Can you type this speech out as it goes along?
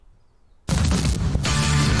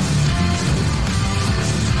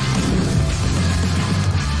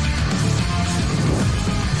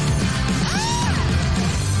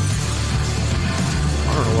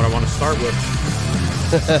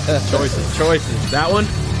Choices. That one?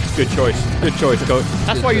 Good choice. Good choice, Coach.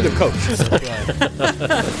 That's why you're the coach.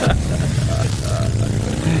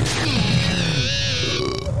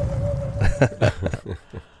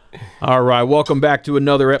 All right, welcome back to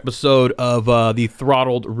another episode of the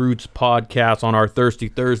Throttled Roots podcast on our Thirsty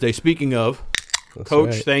Thursday. Speaking of, that's Coach,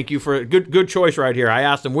 right. Thank you for good choice right here. I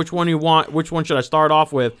asked him which one you want, which one should I start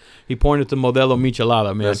off with. He pointed to Modelo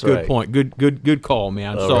Michelada, man. That's good right. Point. Good call,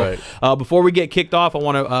 man. All so right. Before we get kicked off, I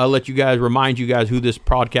want to remind you guys who this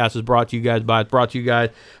podcast is brought to you guys by. It's brought to you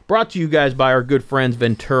guys by our good friends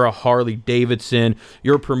Ventura Harley Davidson,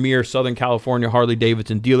 your premier Southern California Harley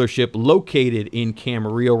Davidson dealership located in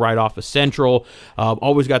Camarillo, right off of Central.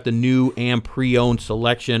 Always got the new and pre-owned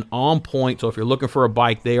selection on point. So if you're looking for a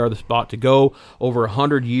bike, they are the spot to go. Over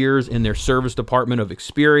 100 years in their service department of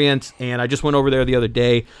experience. And I just went over there the other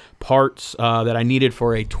day. Parts that I needed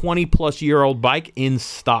for a 20-plus-year-old bike in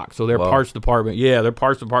stock. So their parts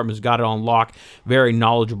department's got it on lock. Very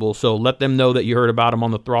knowledgeable. So let them know that you heard about them on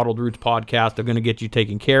the Throttled Roots podcast. They're going to get you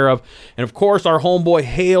taken care of. And, of course, our homeboy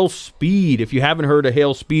Hail Speed. If you haven't heard of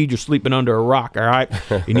Hail Speed, you're sleeping under a rock, all right?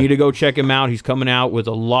 You need to go check him out. He's coming out with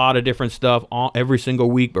a lot of different stuff every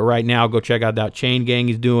single week. But right now, go check out that chain gang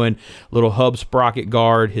he's doing, little hub sprocket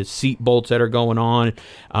guard, his seat bolts that are going on.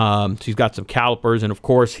 So he's got some calipers. And, of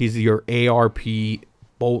course, he's your ARP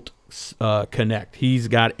bolt connect. He's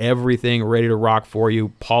got everything ready to rock for you,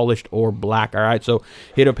 polished or black. All right, so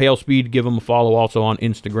hit up Hail Speed, give him a follow also on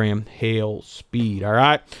Instagram, Hail Speed. All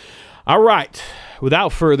right,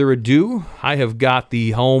 without further ado, I have got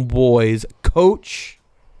the homeboys Coach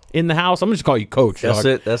in the house. I'm gonna just call you Coach. That's dog.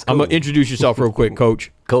 It. That's cool. I'm gonna introduce yourself real quick,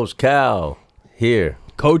 Coach. Coach Cal here.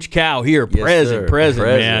 Coach Cal here, yes, present,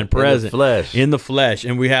 man, present. In the flesh.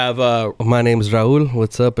 And we have... my name is Raul.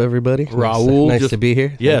 What's up, everybody? Raul. Nice to be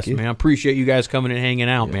here. Yes, man. Appreciate you guys coming and hanging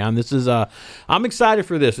out, man. This is... I'm excited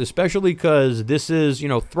for this, especially because this is,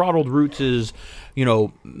 Throttled Roots is...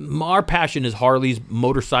 our passion is Harleys,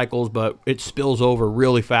 motorcycles, but it spills over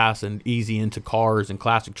really fast and easy into cars and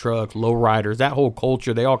classic trucks, lowriders, that whole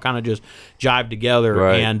culture. They all kind of just jive together.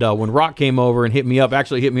 Right. And when Rock came over and hit me up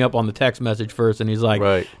on the text message first, and he's like,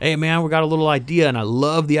 right. Hey, man, we got a little idea, and I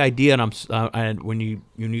love the idea. And and when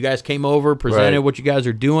you guys came over, presented right. what you guys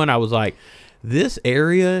are doing, I was like, this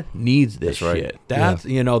area needs this shit. That's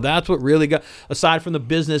that's what really got, aside from the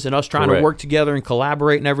business and us trying to work together and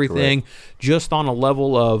collaborate and everything, just on a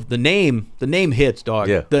level of the name hits, dog.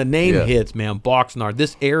 Yeah. The name hits, man. Boxnard.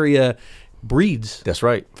 This area breeds. That's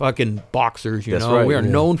right. Fucking boxers, That's right. We are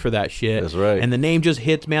known for that shit. That's right. And the name just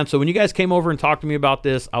hits, man. So when you guys came over and talked to me about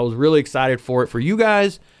this, I was really excited for it, for you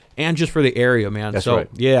guys and just for the area, man. That's so, right.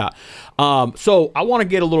 Yeah. So I want to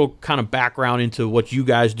get a little kind of background into what you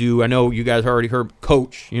guys do. I know you guys already heard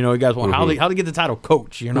Coach. You guys want how to get the title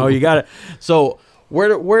Coach. You got to. So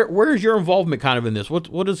where's your involvement kind of in this?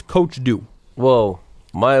 What does Coach do? Well,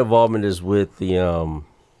 my involvement is with the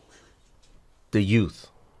youth.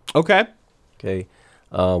 Okay.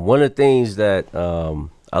 One of the things that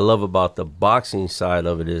I love about the boxing side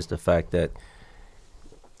of it is the fact that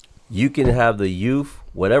you can have the youth,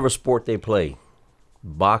 whatever sport they play,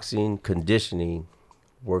 boxing, conditioning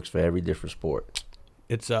works for every different sport.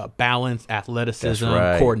 It's balance, athleticism,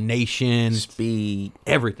 right. coordination, speed,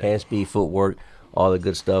 everything. Hand speed, footwork, all the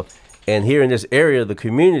good stuff. And here in this area, the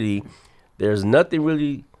community, there's nothing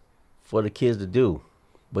really for the kids to do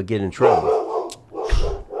but get in trouble.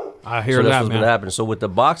 I hear so that, that's what's man. Gonna happen. So with the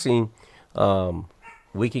boxing,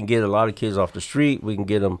 we can get a lot of kids off the street. We can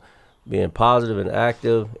get them being positive and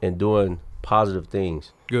active and doing positive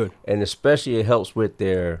things. Good. And especially it helps with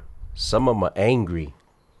some of them are angry.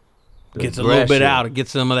 Gets a little bit out. Get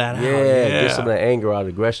some of that out. Yeah, get some of that anger out,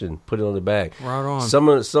 aggression, put it on the back. Right on. Some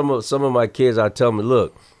of my kids, I tell them,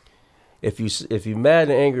 look, if you mad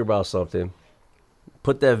and angry about something,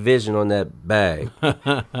 put that vision on that bag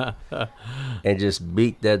and just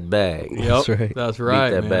beat that bag. Yep, that's right.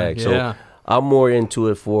 Beat that man. bag. Yeah. So I'm more into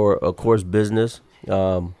it for, of course, business,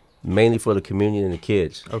 mainly for the community and the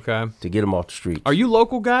kids. Okay. To get them off the streets. Are you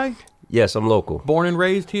local guy? Yes, I'm local. Born and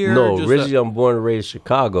raised here? No, originally I'm born and raised in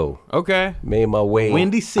Chicago. Okay. Made my way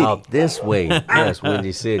Windy City. out this way. Yes,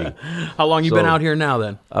 Windy City. How long you been out here now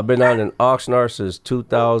then? I've been out in Boxnard since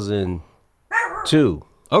 2002.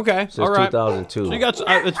 Okay, Since all right. 2002. So you got.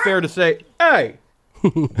 It's fair to say, hey,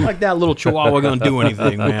 like that little Chihuahua gonna do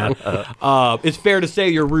anything, man. It's fair to say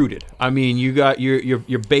you're rooted. I mean,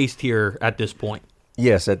 you're based here at this point.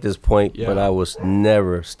 Yes, at this point, Yeah. but I was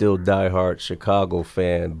never still diehard Chicago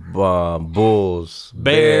fan. Bulls,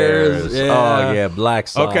 Bears, yeah. Oh yeah, Black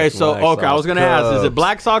Sox. Okay, so Black I was Sox, gonna ask, is it Cubs.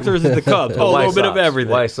 Black Sox or is it the Cubs? Oh, a White little bit of Sox,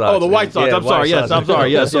 everything. White Sox. Oh, the White Sox. Yeah, I'm sorry. White Yes, Sox. I'm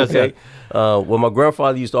sorry. Yes, That's yes, okay. yes. Well, my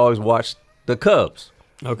grandfather used to always watch the Cubs.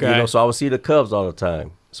 Okay. So I would see the Cubs all the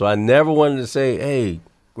time. So I never wanted to say, "Hey,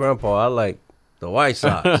 Grandpa, I like the White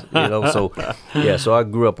Sox." So so I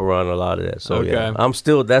grew up around a lot of that. So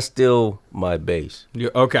that's still my base.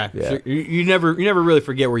 Okay. Yeah. So you never really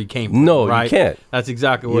forget where you came from. No, right? you can't. That's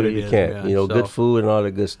exactly what it You is. can't. Man. Good food and all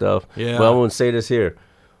that good stuff. Yeah. But I want to say this here.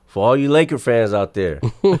 For all you Laker fans out there,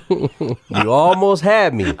 you almost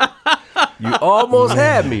had me. You almost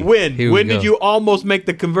had me. When did you almost make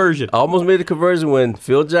the conversion? I almost made the conversion when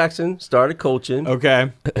Phil Jackson started coaching.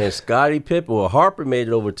 Okay. And Scottie Pippen, Harper made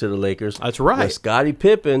it over to the Lakers. That's right. When Scottie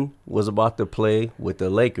Pippen was about to play with the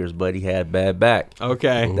Lakers, but he had bad back.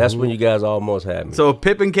 Okay. That's when you guys almost had me. So if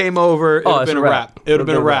Pippen came over, it would have been a wrap. It would have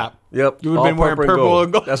been a wrap. Yep. You would have been wearing purple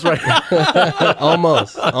and gold. That's right.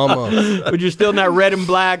 Almost. But you're still in that red and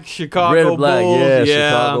black Chicago Red and black, Bulls.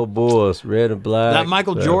 Chicago Bulls, red and black. That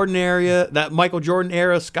Michael Jordan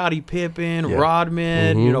era, Scottie Pippen,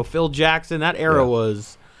 Rodman, Phil Jackson, that era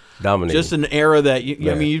was dominating. just an era that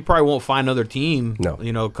you probably won't find another team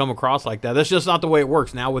come across like that. That's just not the way it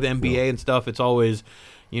works now with NBA and stuff. It's always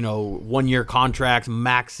 1 year contracts,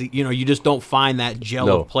 max. You just don't find that gel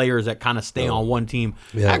of players that kind of stay on one team.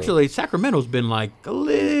 Yeah. Actually, Sacramento's been like a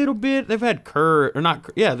little bit. They've had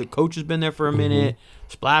the coach has been there for a minute.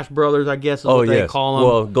 Splash Brothers, I guess is what they call them.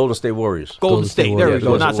 Well, Golden State Warriors. Golden State. There we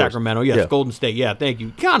go. Not Warriors. Sacramento. Yes, Golden State. Yeah, thank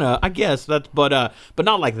you. Kind of, I guess that's, but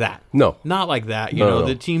not like that. No, not like that. You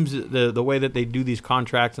the teams, the way that they do these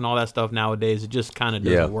contracts and all that stuff nowadays, it just kind of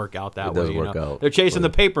doesn't work out that way. They're chasing the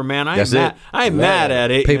paper, man. I ain't mad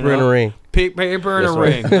at it. Paper in a ring. Paper in a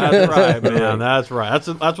ring. That's right, man. That's right. That's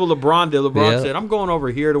what LeBron did. LeBron said, "I'm going over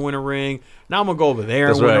here to win a ring. Now I'm gonna go over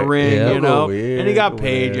there and win a ring." And he got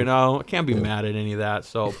paid. I can't be mad at any of that.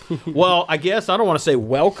 So, well, I guess I don't want to say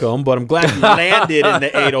welcome, but I'm glad you landed in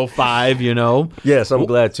the 805. Yes, I'm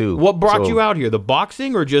glad too. What brought you out here? The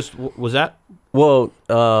boxing, or just was that? Well,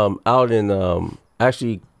 out in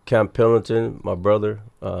actually Camp Pendleton, my brother.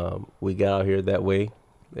 We got out here that way.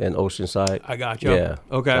 In Oceanside. I got you. Yeah.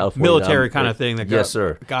 Okay. California. Military kind of thing. Yes,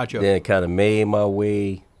 sir. Got you. Then kind of made my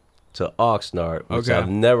way to Boxnard, which Okay. I've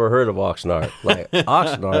never heard of Boxnard. Like,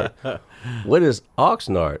 Boxnard? What is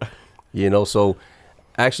Boxnard? So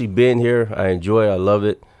actually being here, I enjoy it. I love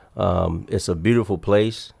it. It's a beautiful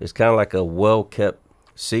place. It's kind of like a well-kept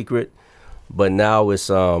secret, but now it's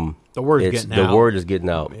the word is getting out. The word is getting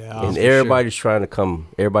out, and everybody's trying to come.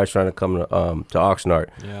 Everybody's trying to come to Oxnard.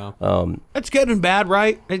 Yeah, it's good and bad,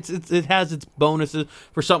 right? It has its bonuses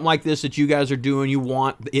for something like this that you guys are doing. You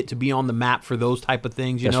want it to be on the map for those type of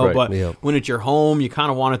things, That's right. But when it's your home, you kind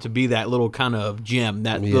of want it to be that little kind of gem,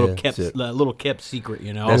 that little kept secret.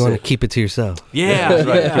 You want to keep it to yourself. Yeah, that's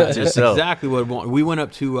right. Yeah, that's exactly what we want. We went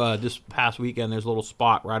up to this past weekend. There's a little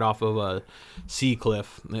spot right off of Sea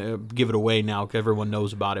Cliff. Give it away now because everyone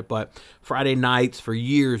knows about it, but Friday nights for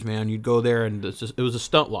years, man, you'd go there and it was a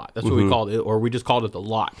stunt lot. That's what we called it, or we just called it the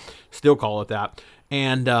lot. Still call it that.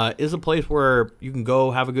 And it's a place where you can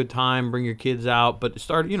go have a good time, bring your kids out. But it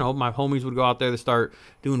started, my homies would go out there to start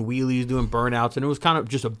doing wheelies, doing burnouts, and it was kind of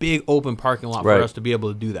just a big open parking lot for us to be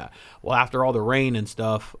able to do that. Well, after all the rain and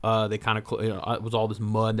stuff, they kind of it was all this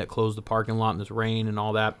mud that closed the parking lot and this rain and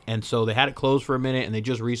all that, and so they had it closed for a minute, and they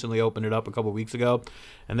just recently opened it up a couple of weeks ago,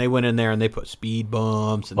 and they went in there and they put speed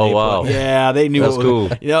bumps. And they knew that's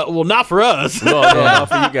cool. Well, not for us. No, not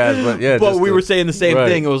for you guys, but but we were saying the same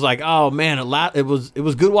thing. It was like, oh man, it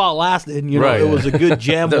was good while it lasted. It was a good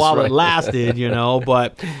gem while it lasted.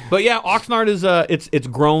 But yeah, Oxnard is it's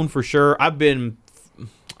grown for sure. I've been,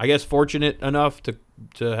 I guess, fortunate enough to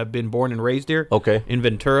have been born and raised here. Okay. In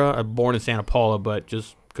Ventura. I'm born in Santa Paula, but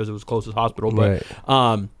just because it was closest hospital. But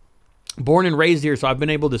born and raised here, so I've been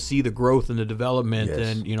able to see the growth and the development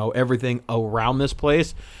and everything around this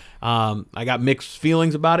place. I got mixed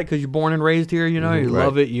feelings about it because you're born and raised here, you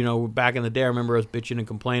love it. Back in the day, I remember us bitching and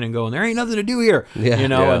complaining, going, there ain't nothing to do here, and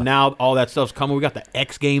now all that stuff's coming. We got the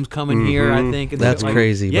X Games coming here, I think. And that's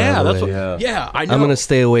crazy. Yeah, by the that's way. I know. I'm gonna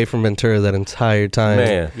stay away from Ventura that entire time.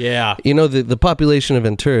 Man. Yeah. The population of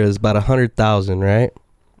Ventura is about 100,000, right?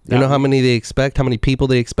 You know how many they expect? How many people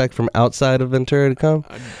they expect from outside of Ventura to come?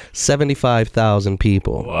 75,000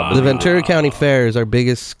 people. Wow. The Ventura County Fair is our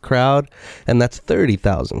biggest crowd, and that's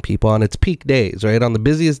 30,000 people on its peak days, right? On the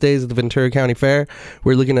busiest days of the Ventura County Fair,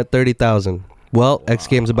 we're looking at 30,000 Well, X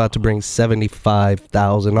Games about to bring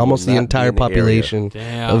 75,000. Almost the entire population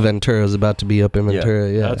of Ventura is about to be up in Ventura.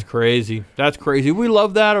 Yeah. That's crazy. That's crazy. We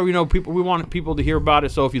love that. Or, we want people to hear about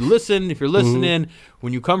it. So if you're listening,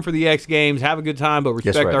 when you come for the X Games, have a good time, but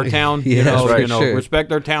respect our town. Sure.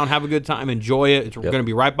 Respect our town, have a good time, enjoy it. It's going to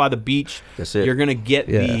be right by the beach. That's it. You're going to get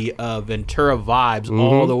the Ventura vibes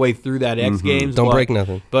all the way through that X Games. Don't break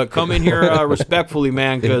nothing. But come in here respectfully,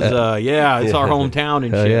 man, because, it's our hometown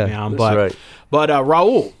and shit, man. That's right. But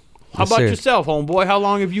Raul, how about sir. yourself, homeboy? How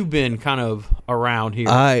long have you been kind of around here?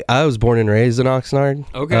 I was born and raised in Oxnard.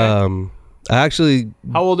 Okay. I actually...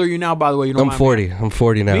 How old are you now, by the way? You don't I'm 40. I'm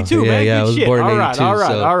 40 now. Me too, man. Yeah, I was born in 82.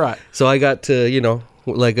 All right. So I got to,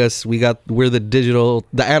 like us, we're the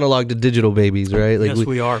analog to digital babies, right? Like yes,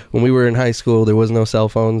 we are. When we were in high school, there was no cell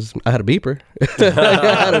phones. I had a beeper.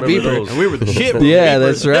 And we were the shit. Yeah,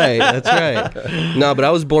 that's right. No, but I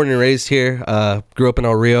was born and raised here. Grew up in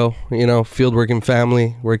El Rio, field working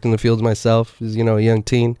family. Worked in the fields myself as, a young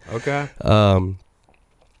teen. Okay.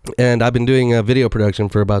 And I've been doing video production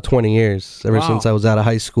for about 20 years. Ever since I was out of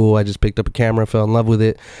high school, I just picked up a camera, fell in love with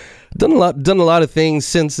it. Done a lot of things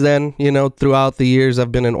since then. Throughout the years,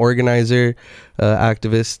 I've been an organizer,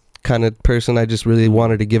 activist kind of person. I just really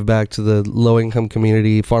wanted to give back to the low-income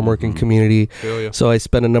community, farm working community. So I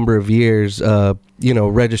spent a number of years,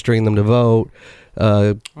 registering them to vote,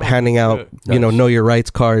 handing out, know your rights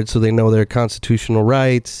cards so they know their constitutional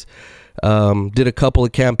rights. Did a couple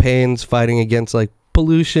of campaigns fighting against like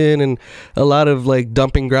pollution and a lot of like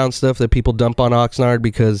dumping ground stuff that people dump on Boxnard,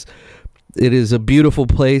 because it is a beautiful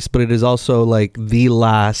place, but it is also like the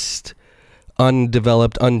last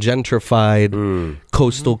undeveloped, ungentrified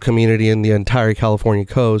coastal community in the entire California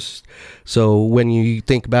coast. So when you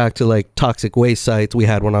think back to like toxic waste sites, we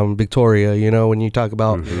had one on Victoria. When you talk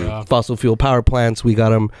about fossil fuel power plants, we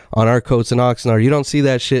got them on our coast in Oxnard. You don't see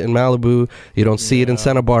that shit in Malibu. You don't see it in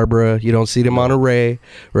Santa Barbara. You don't see it in Monterey,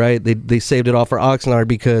 right? They saved it all for Oxnard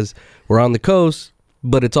because we're on the coast.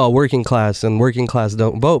 But it's all working class, and working class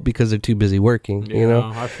don't vote because they're too busy working,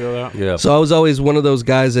 I feel that. Yeah. So I was always one of those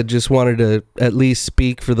guys that just wanted to at least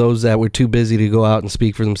speak for those that were too busy to go out and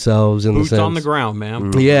speak for themselves. Boots on the ground,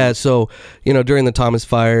 man. Yeah, so, during the Thomas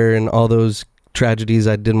Fire and all those tragedies,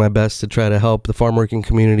 I did my best to try to help the farm working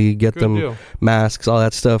community, get them masks, all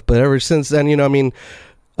that stuff. But ever since then,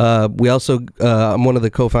 we also, I'm one of the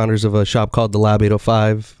co-founders of a shop called the Lab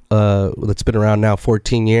 805. That's been around now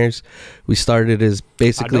 14 years. We started as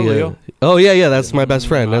basically that's my best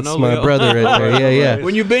friend. That's my brother right there. Yeah.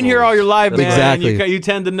 When you've been here all your life, man, exactly. you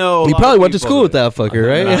tend to know. You probably went to school with that fucker,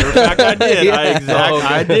 right? Matter of fact, I did.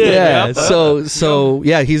 I did. Yeah. Yep. So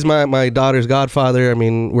he's my daughter's godfather. I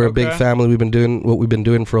mean, we're a big family. We've been doing what we've been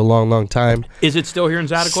doing for a long, long time. Is it still here in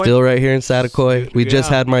Satakoy? Still right here in Satakoy. We just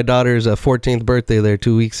had my daughter's 14th birthday there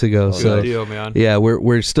 2 weeks ago. Good deal, man. Yeah,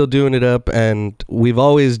 we're still doing it up, and we've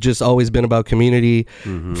always been about community.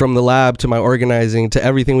 From the lab to my organizing to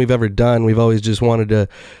everything we've ever done. We've always just wanted to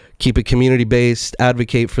keep it community based,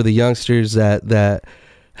 advocate for the youngsters that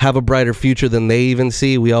have a brighter future than they even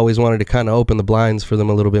see. We always wanted to kind of open the blinds for them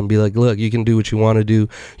a little bit and be like, look, you can do what you want to do.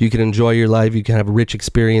 You can enjoy your life. You can have rich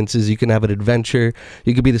experiences. You can have an adventure.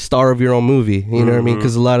 You could be the star of your own movie. You know what I mean?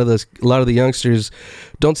 Because a lot of the youngsters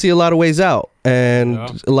don't see a lot of ways out. And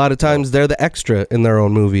a lot of times they're the extra in their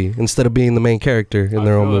own movie instead of being the main character in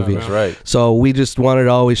their own movie. That's right. So we just wanted to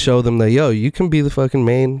always show them that, you can be the fucking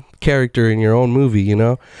main character in your own movie,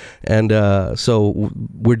 And so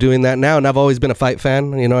we're doing that now. And I've always been a fight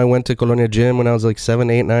fan. I went to Colonia Gym when I was like 7,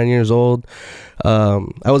 8, 9 years old. I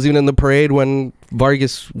was even in the parade when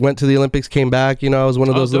Vargas went to the Olympics, came back. I was one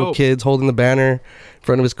of those little kids holding the banner in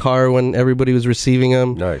front of his car when everybody was receiving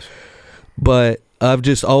him. Nice. But I've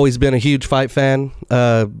just always been a huge fight fan.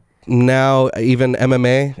 Now even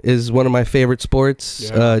MMA is one of my favorite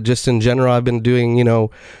sports. Just in general, I've been doing,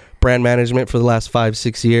 brand management for the last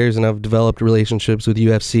 5-6 years, and I've developed relationships with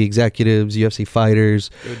UFC executives, UFC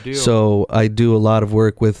fighters. Good deal. So I do a lot of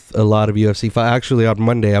work with a lot of UFC fighters. Actually, on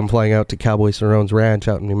Monday, I'm flying out to Cowboy Cerrone's ranch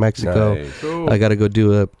out in New Mexico. Nice. Cool. I got to go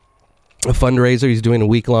do a fundraiser. He's doing a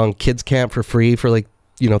week-long kids camp for free for like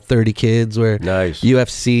 30 kids, where nice.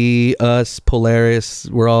 UFC, us, Polaris,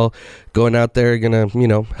 we're all going out there, gonna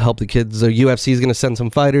help the kids. The UFC is gonna send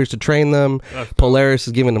some fighters to train them. Polaris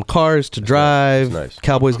is giving them cars to drive. Nice.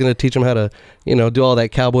 Cowboy's gonna teach them how to do all that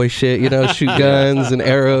cowboy shit, shoot guns and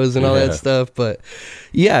arrows and all that stuff. But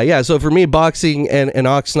yeah, so for me, boxing and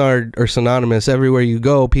Oxnard are synonymous. Everywhere you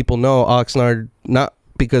go, people know Oxnard.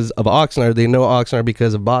 because of Oxnard. They know Oxnard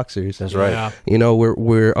because of boxers. That's right. Yeah. You know,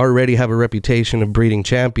 we're already have a reputation of breeding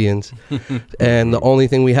champions, and the only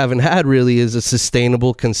thing we haven't had really is a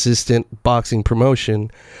sustainable, consistent boxing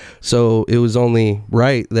promotion. So it was only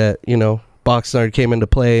right that, you know, Boxnard came into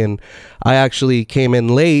play, and I actually came in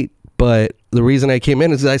late, but the reason I came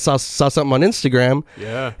in is I saw something on Instagram,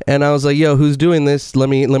 and I was like, yo, who's doing this? Let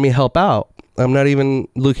me help out. I'm not even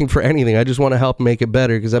looking for anything. I just want to help make it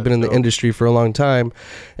better because I've been in the industry for a long time,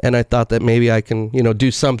 and I thought that maybe I can, you know,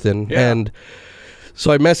 do something. Yeah. And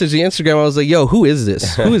so I messaged the Instagram. I was like, yo, who is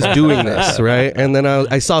this? Who is doing this, right? And then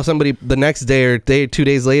I saw somebody the next day or 2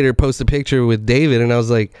 days later post a picture with David, and I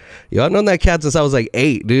was like, yo, I've known that cat since I was like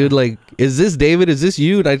 8, dude. Like, is this David? Is this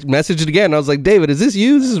you? And I messaged it again. I was like, David, is this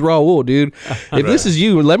you? This is Raul, dude. If this is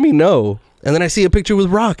you, let me know. And then I see a picture with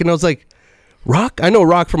Rock, and I was like, Rock? I know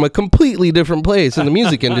Rock from a completely different place in the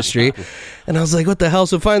music industry. And I was like, what the hell?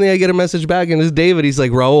 So finally I get a message back, and it's David. He's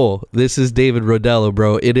like, Raul, this is David Rodello,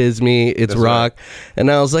 bro. It is me. It's Rock. Right.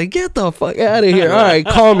 And I was like, get the fuck out of here. All right,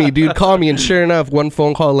 call me, dude. Call me. And sure enough, one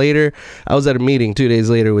phone call later, I was at a meeting 2 days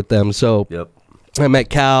later with them. So I met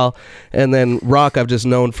Cal, and then Rock I've just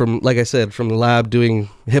known from, like I said, from the lab doing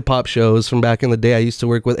hip-hop shows from back in the day. I used to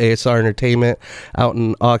work with ASR Entertainment out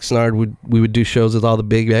in Oxnard. We would do shows with all the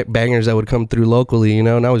big bangers that would come through locally, you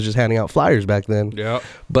know, and I was just handing out flyers back then. Yeah.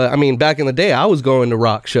 But, I mean, back in the day, I was going to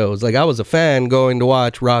Rock shows. Like, I was a fan going to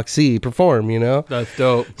watch Rock C perform, you know? That's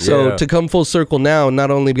dope. So to come full circle now,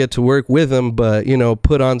 not only get to work with him, but, you know,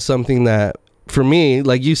 put on something that, for me,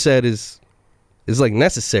 like you said, is like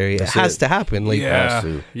necessary. It has to happen. Like,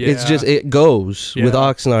 it's just, it goes with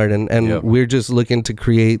Oxnard, and we're just looking to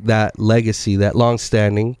create that legacy, that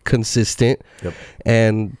long-standing, consistent,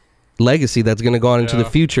 and legacy that's going to go on into the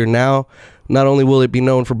future. Now, not only will it be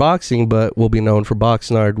known for boxing, but will be known for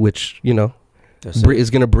Boxnard, which, you know, is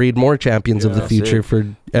going to breed more champions of the future for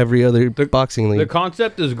every other boxing league. The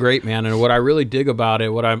concept is great, man, and what I really dig about it,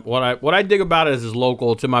 what I dig about it is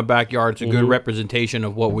local. It's in my backyard. It's a good representation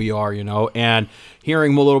of what we are, you know. And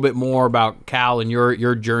hearing a little bit more about Cal and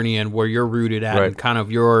your journey and where you're rooted at, and kind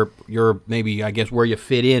of your maybe, I guess, where you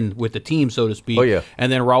fit in with the team, so to speak. Oh yeah.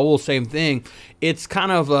 And then Raul, same thing. It's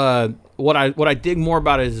kind of what I dig more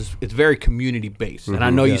about it is it's very community based, and I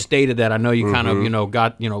know you stated that. I know you kind of, you know,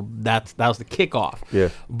 got, you know, that was the kickoff. Yeah.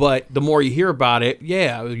 But the more you hear about it,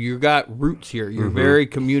 you got roots here. You're very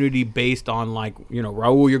community based on, like, you know,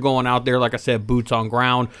 Raul, you're going out there, like I said, boots on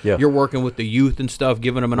ground. Yeah. You're working with the youth and stuff,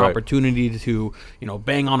 giving them an opportunity to, you know,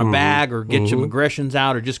 bang on a bag or get some aggressions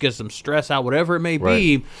out or just get some stress out, whatever it may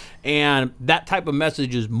be. And that type of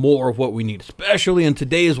message is more of what we need, especially in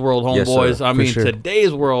today's world, homeboys. I mean,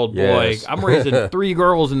 today's world, boy. I'm raising 3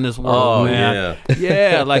 girls in this world, man.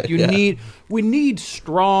 Yeah, like we need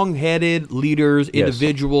strong-headed leaders,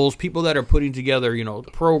 individuals, people that are putting together, you know,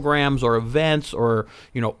 programs or events or,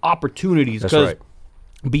 you know, opportunities. Because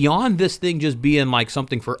beyond this thing just being like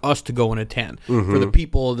something for us to go and attend, for the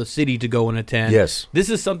people of the city to go and attend. Yes. This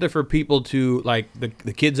is something for people to, like,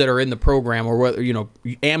 the kids that are in the program, or whether, you know,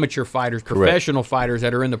 amateur fighters, professional fighters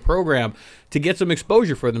that are in the program, to get some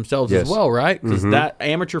exposure for themselves as well, right? Because that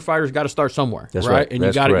amateur fighter's got to start somewhere, right? And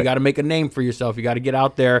you got to make a name for yourself. You got to get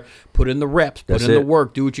out there, put in the reps, put in the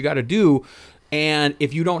work, do what you got to do. And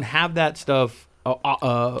if you don't have that stuff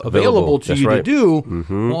available to you to do,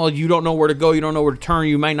 well, you don't know where to go, you don't know where to turn,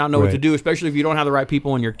 you might not know what to do, especially if you don't have the right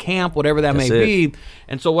people in your camp, whatever that may be.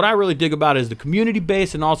 And so what I really dig about is the community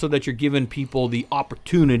base, and also that you're giving people the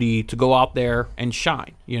opportunity to go out there and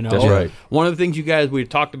shine, you know. That's right. One of the things you guys, we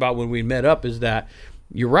talked about when we met up, is that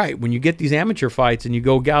you're right. When you get these amateur fights and you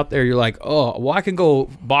go out there, you're like, oh, well, I can go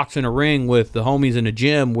box in a ring with the homies in a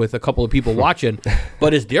gym with a couple of people watching.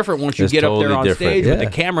 But it's different once you get up there on stage with the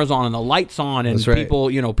cameras on and the lights on, and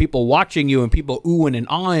people, you know, people watching you, and people oohing and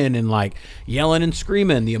ahhing and like yelling and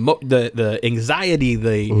screaming, the anxiety,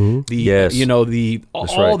 you know,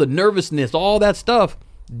 all the nervousness, all that stuff.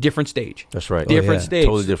 Different stage. That's right. Different stage.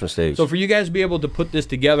 Totally different stage. So for you guys to be able to put this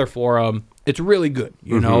together for it's really good.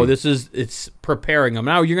 You know, it's preparing them.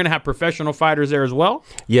 Now you're going to have professional fighters there as well?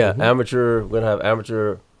 Yeah, we're going to have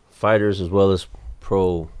amateur fighters as well as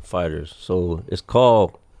pro fighters. So it's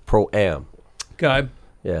called Pro-Am. Okay.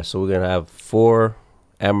 Yeah, so we're going to have 4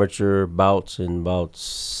 amateur bouts and about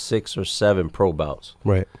 6 or 7 pro bouts.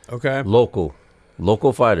 Right. Okay.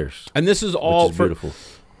 Local fighters. And this is all beautiful.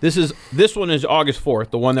 This one is August 4th,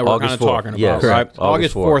 the one that we're kind of talking about, right?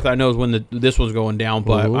 August 4th, I know, is when this one's going down,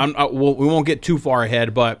 but we won't get too far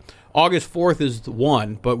ahead. But August 4th is the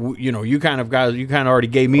one, but you kind of already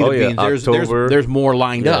gave me the beans. There's more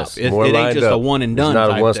lined up. It ain't just a one and done. It's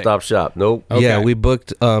not a one-stop shop. Nope. Okay. Yeah, we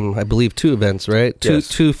booked I believe 2 events, right?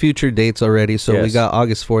 Two future dates already. So we got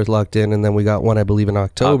August 4th locked in, and then we got one I believe in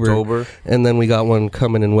October. And then we got one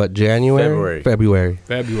coming in January? February.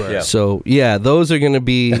 Yeah. So those are going to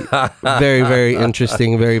be very, very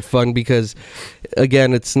interesting, very fun, because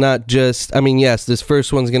again, it's not just, yes, this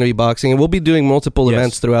first one's going to be boxing, and we'll be doing multiple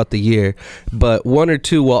events throughout the year, but 1 or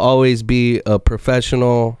 2 will always be a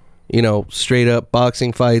professional, straight up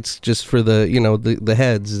boxing fights, just for the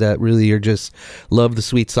heads that really are just love the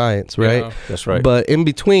sweet science, right? Yeah, that's right. But in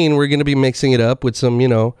between, we're going to be mixing it up with some,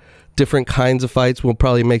 different kinds of fights. We'll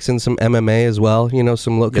probably mix in some MMA as well,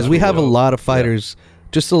 because we have a lot of fighters,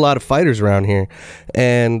 just a lot of fighters around here,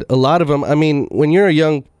 and a lot of them, when you're a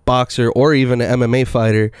young boxer or even an MMA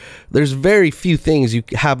fighter, there's very few things you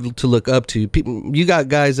have to look up to. You got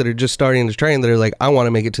guys that are just starting to train that are like, I want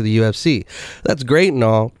to make it to the UFC. That's great and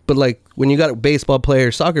all, but like when you got a baseball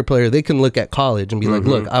player, soccer player, they can look at college and be like,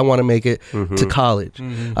 look, I want to make it to college.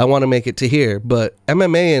 I want to make it to here. But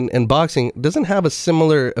MMA and boxing doesn't have a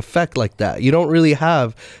similar effect like that. You don't really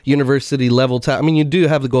have university level you do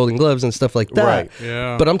have the Golden Gloves and stuff like that. Right.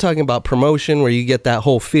 Yeah. But I'm talking about promotion where you get that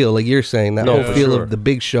whole feel, like you're saying, that whole feel of the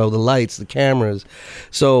big show, the lights, the cameras.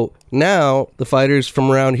 So now the fighters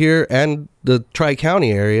from around here and the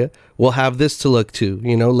Tri-County area will have this to look to,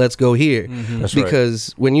 let's go here. That's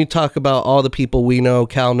because when you talk about all the people we know,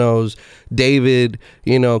 Cal knows, David,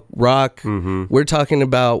 Rock, we're talking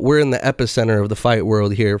about, we're in the epicenter of the fight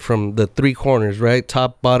world here, from the 3 corners, right?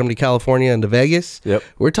 Top, bottom to California and to Vegas. Yep.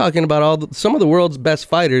 We're talking about some of the world's best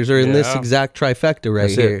fighters are in this exact trifecta right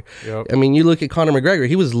here. Yep. You look at Conor McGregor,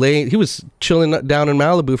 he was chilling down in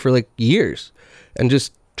Malibu for like years and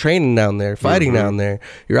just training down there, fighting down there.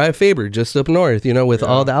 Uriah Faber just up north, with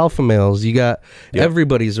all the alpha males. You got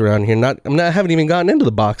everybody's around here. I haven't even gotten into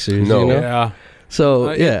the boxers. Yeah. So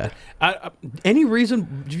any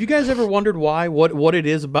reason? Have you guys ever wondered why? What it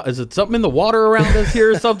is about? Is it something in the water around us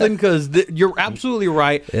here or something? Because you're absolutely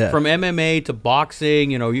right. Yeah. From MMA to boxing,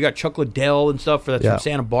 you got Chuck Liddell and stuff that's from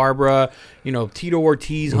Santa Barbara. Tito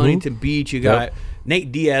Ortiz, Huntington Beach. You got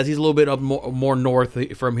Nate Diaz. He's a little bit up more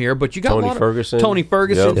north from here, but you got Tony Ferguson. Tony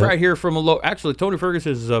Ferguson's right here from actually, Tony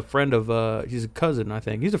Ferguson is a friend of. He's a cousin, I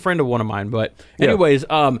think. He's a friend of one of mine. But anyways,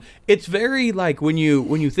 it's very like when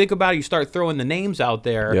you think about it, you start throwing the names out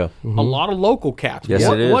there. Yeah. A lot of local cats. Yes,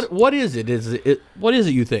 it is. What is it? What is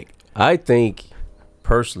it you think? I think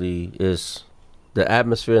personally is the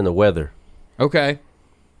atmosphere and the weather. Okay.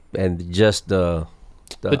 And just the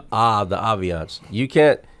ambiance. You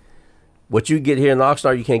can't. What you get here in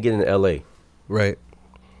Oxnard, you can't get in L.A. Right.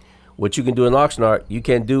 What you can do in Oxnard, you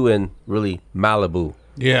can't do in really Malibu.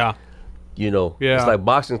 Yeah. It's like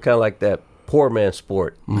boxing's kind of like that poor man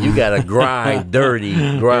sport. You got to grind, dirty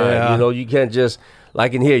grind. Yeah. You can't just,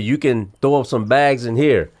 like in here, you can throw up some bags in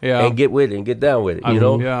here and get with it and get down with it,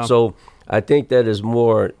 Yeah. So I think that is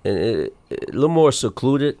more, a little more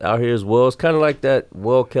secluded out here as well. It's kind of like that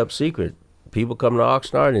well-kept secret. People come to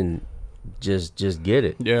Oxnard and just get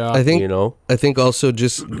it. Yeah. I think also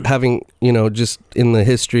just having, just in the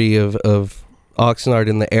history of Oxnard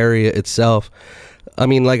in the area itself,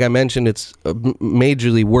 like I mentioned, it's a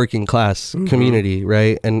majorly working class community,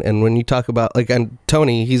 right? And when you talk about and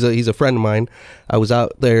Tony, he's a friend of mine. I was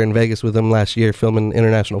out there in Vegas with him last year filming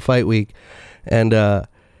International Fight Week, and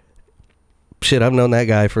I've known that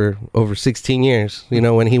guy for over 16 years.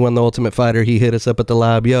 When he won the Ultimate Fighter, he hit us up at the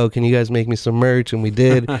lab. Yo, can you guys make me some merch? And we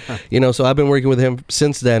did. So I've been working with him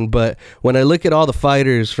since then. But when I look at all the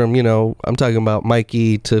fighters from, I'm talking about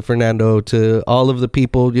Mikey to Fernando to all of the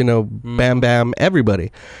people, Bam Bam,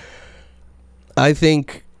 everybody. I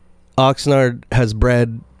think Oxnard has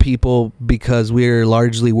bred people because we're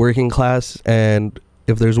largely working class. And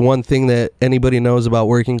if there's one thing that anybody knows about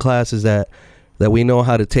working class is that we know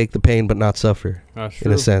how to take the pain but not suffer.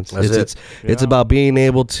 In a sense. It's about being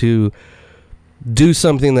able to do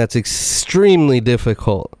something that's extremely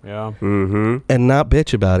difficult. Yeah. And not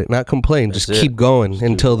bitch about it, not complain, just keep going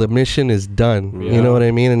until the mission is done. Yeah. You know what I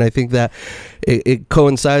mean? And I think that it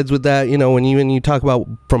coincides with that, when you talk about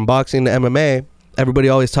from boxing to MMA, everybody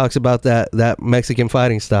always talks about that Mexican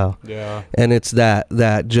fighting style. Yeah. And it's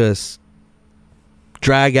that just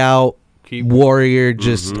drag out warrior,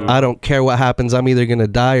 just I don't care what happens, I'm either gonna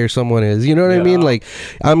die or someone is, you know what I mean? Like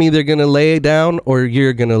I'm either gonna lay down or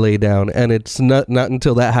you're gonna lay down, and it's not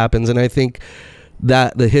until that happens. And I think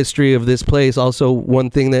that the history of this place. Also, one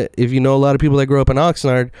thing that if you know a lot of people that grow up in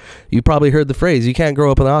Boxnard, you probably heard the phrase, you can't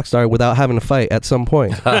grow up in Boxnard without having to fight at some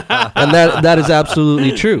point. And that is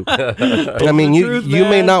absolutely true. I mean, you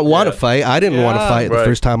may not want to fight. I didn't want to fight the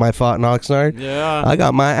first time I fought in Boxnard. Yeah. I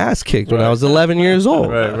got my ass kicked when I was 11 years old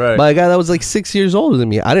by a guy that was like 6 years older than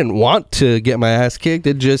me. I didn't want to get my ass kicked.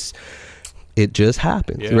 It just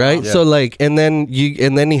happened, right? So like, and then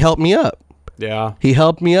he helped me up. Yeah. He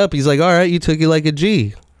helped me up. He's like, all right, you took it like a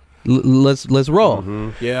G. Let's roll.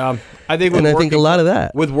 Mm-hmm. Yeah. I think a lot of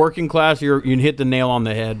that. With working class, you hit the nail on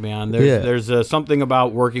the head, man. There's something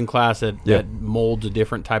about working class that molds a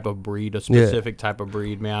different type of breed, a specific type of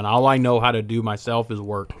breed, man. All I know how to do myself is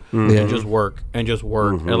work. And just work and just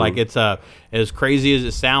work. And like, it's as crazy as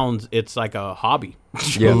it sounds, it's like a hobby.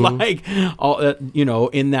 Like,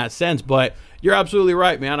 in that sense. But you're absolutely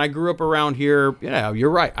right, man. I grew up around here. Yeah,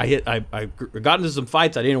 you're right. I got into some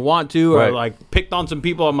fights I didn't want to, or like picked on some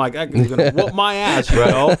people. I'm like, I'm gonna whoop my ass, you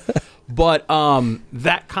know. But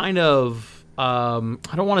that kind of I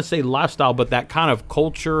don't want to say lifestyle, but that kind of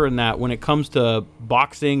culture, and that when it comes to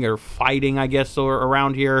boxing or fighting, I guess, or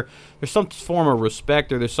around here, there's some form of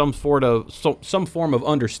respect, or there's some form of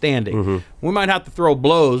understanding. We might have to throw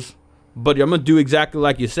blows, but I'm going to do exactly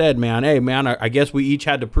like you said, man. Hey, man, I guess we each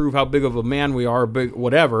had to prove how big of a man we are, big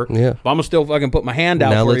whatever. Yeah. But I'm going to still fucking put my hand out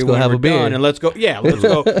now for let's you go when have we're a beer. done. And let's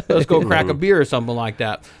go crack a beer or something like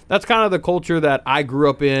that. That's kind of the culture that I grew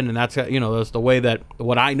up in, and that's the way that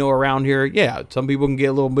what I know around here. Yeah, some people can get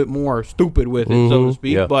a little bit more stupid with it, so to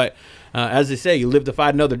speak. Yeah. But as they say, you live to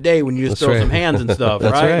fight another day when you just throw some hands and stuff,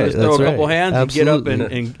 right? Just throw a couple hands Absolutely. And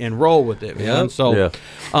get up and roll with it, man. So,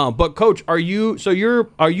 but Coach, are you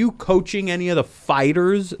coaching any of the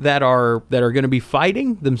fighters that are going to be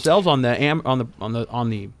fighting themselves on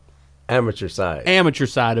the amateur side? Amateur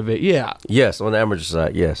side of it, yeah. Yes, on the amateur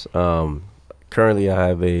side, yes. Currently, I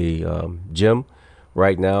have a gym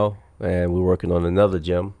right now, and we're working on another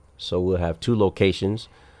gym. So we'll have 2 locations.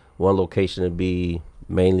 One location would be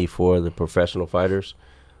mainly for the professional fighters,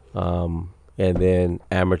 and then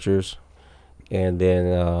amateurs, and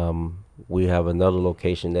then we have another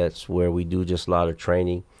location that's where we do just a lot of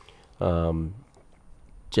training,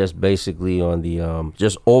 just basically on the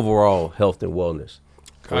just overall health and wellness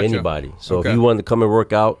for anybody. So if you want to come and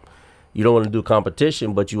work out, you don't want to do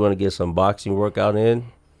competition, but you want to get some boxing workout in,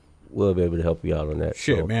 we'll be able to help you out on that.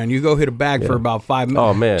 Shit, man, you go hit a bag for about 5 minutes.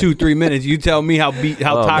 Oh man, 2-3 minutes. You tell me how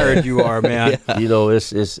tired you are, man. You know,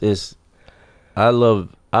 it's. I love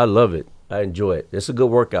it. I enjoy it. It's a good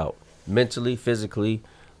workout, mentally, physically.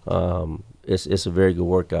 It's a very good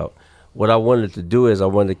workout. What I wanted to do is I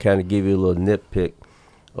wanted to kind of give you a little nitpick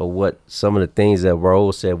of what some of the things that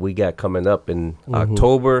Raul said we got coming up in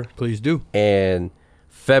October. Please do. And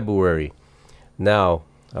February. Now,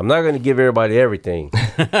 I'm not going to give everybody everything.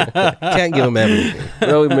 Can't give them everything.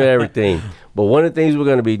 No, give them everything. But one of the things we're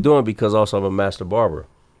going to be doing, because also I'm a master barber,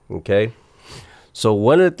 okay? So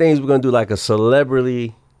one of the things we're going to do, like a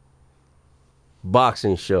celebrity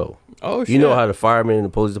boxing show. Oh, shit. You know how the firemen in the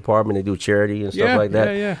police department, they do charity and stuff like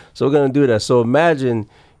that? Yeah. So we're going to do that. So imagine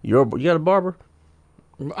you got a barber?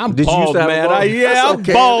 I'm bald, man. I'm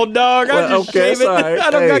bald, dog. I just shave it. Right.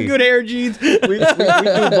 I don't got good hair genes. we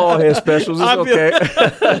do bald head specials. It's okay.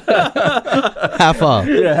 Half off.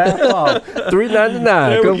 Yeah, half off.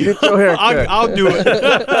 $3.99. Come get your haircut. I'll do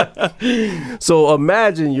it. So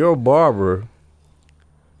imagine your barber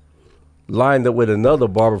lined up with another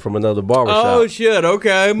barber from another barber shop. Oh, shit.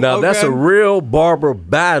 Okay. Now, that's a real barber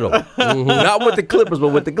battle. Not with the clippers, but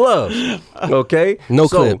with the gloves. Okay? No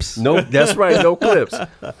clips. No, that's right. No clips.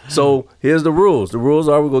 So here's the rules. The rules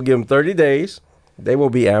are we're going to give them 30 days. They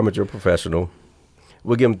won't be amateur, professional.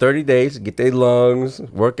 We'll give them 30 days to get their lungs,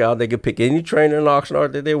 work out. They can pick any trainer in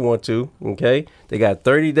Boxnard that they want to. Okay? They got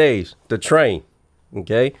 30 days to train.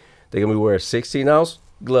 Okay? They're going to be wearing 16-ounce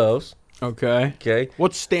gloves. Okay.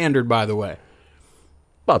 What's standard, by the way?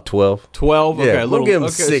 About 12. 12? Okay. Yeah, we'll give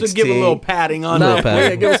them 16. So give them a little padding on that. Yeah,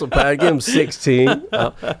 give them some padding. Give them 16.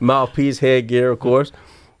 Mouthpiece, headgear, of course.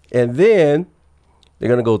 And then they're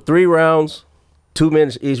going to go 3 rounds, 2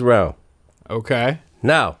 minutes each round. Okay.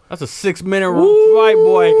 Now. That's a 6-minute fight,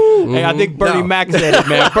 boy. Hey, I think Bernie Mac said it,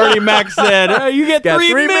 man. Bernie Mac said, hey, you get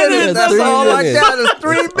 3 minutes. That's all I got is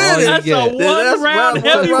 3 minutes. That's a one-round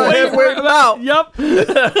heavyweight bout. Yep.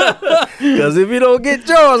 Because if you don't get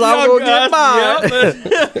yours, I'm going to get mine.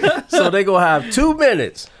 Yep. So they're going to have 2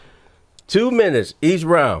 minutes. 2 minutes each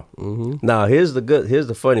round. Now, here's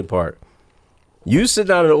the funny part. You sit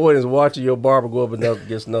down in the audience watching your barber go up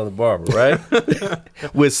against another barber, right?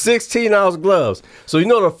 With 16-ounce gloves. So you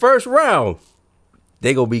know the first round,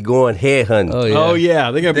 they gonna be going head hunting. Oh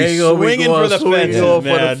yeah, they're gonna be swinging for the fences, man.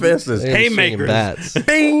 For the fences. Haymakers. Bats.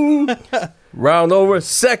 Bing. Round over,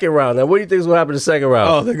 second round. Now, what do you think is gonna happen in the second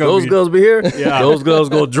round? Oh, those gloves be here. Yeah. Those gloves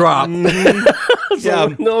gonna drop. So Yeah.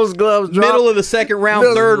 when those gloves drop. Middle of the second round,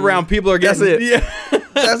 third round, people are getting. That's it. Yeah.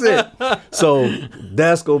 That's it. So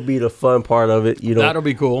that's gonna be the fun part of it. You know, That'll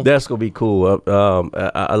be cool. That's gonna be cool.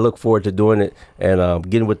 I look forward to doing it and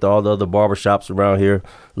getting with all the other barbershops around here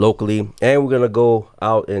locally, and we're gonna go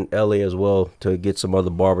out in LA as well to get some other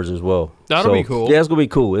barbers as well. That'll be cool. Yeah, it's gonna be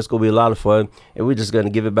cool. It's gonna be a lot of fun, and we're just gonna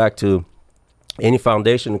give it back to any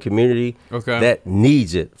foundation and community that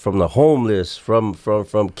needs it, from the homeless, from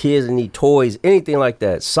kids that need toys, anything like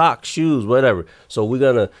that, socks, shoes, whatever. So we're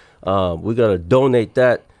gonna donate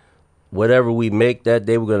that. Whatever we make that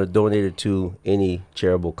day, we're gonna donate it to any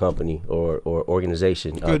charitable company or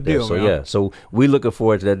organization out there. Good deal, So man. yeah, so we're looking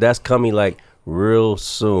forward to that. That's coming like real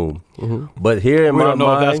soon. But here in We my don't know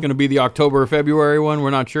mind, if that's going to be the October or February one.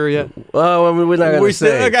 We're not sure yet. well, I mean, we're not gonna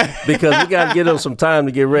say okay. because we gotta give them some time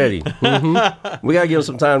to get ready. We gotta give them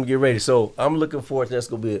some time to get ready. So I'm looking forward to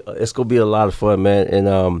that. It's gonna be a lot of fun, man.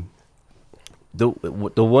 And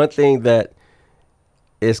the one thing that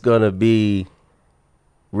it's gonna be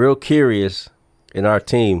real curious in our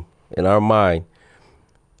team, in our mind,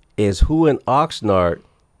 is who in Oxnard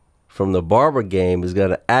from the barber game is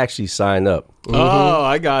gonna actually sign up. Oh,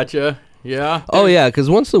 I gotcha. Yeah. Oh yeah, because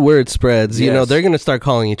once the word spreads, you know, Yes. they're gonna start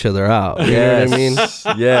calling each other out. You know what I mean?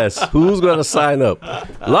 Yes. Who's gonna sign up?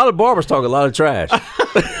 A lot of barbers talk a lot of trash.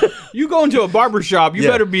 You go into a barber shop, you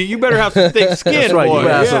Yeah. better have some thick skin, That's right. boy. You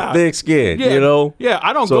have Yeah. some thick skin. Yeah. You know. Yeah,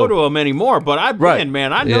 I don't So- go to them anymore, but I've been, Right.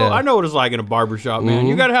 man. I Yeah. know what it's like in a barber shop, man.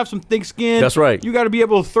 You got to have some thick skin. That's right. You got to be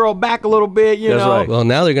able to throw it back a little bit, you That's know. right. Well,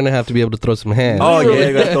 now they're gonna have to be able to throw some hands. Oh yeah,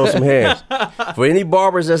 they're gonna throw some hands. For any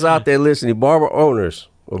barbers that's out there listening, barber owners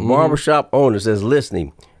or barbershop owners that's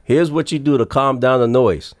listening, here's what you do to calm down the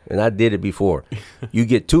noise. And I did it before. You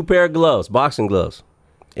get 2 pair of gloves, boxing gloves,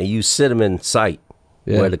 and you sit them in sight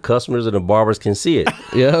where the customers and the barbers can see it.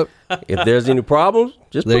 Yep. If there's any problems,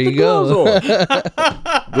 just There put the you go. gloves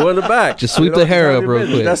on. Go in the back. Just sweep the hair up real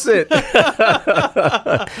quick. That's it.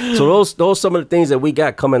 So those some of the things that we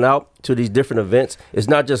got coming out to these different events. It's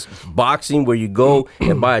not just boxing where you go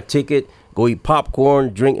and buy a ticket, go eat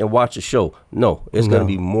popcorn, drink, and watch a show. No, it's going to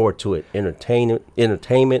be more to it.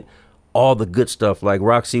 Entertainment, all the good stuff. Like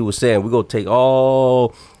Roxy was saying, we're going to take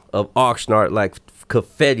all of Oxnard, like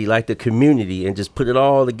confetti, like the community, and just put it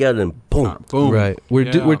all together and boom. Boom. Right.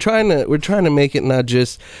 We're trying to make it not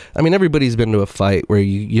just. I mean, everybody's been to a fight where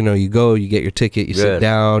you go, you get your ticket, you sit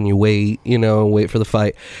down, you wait, wait for the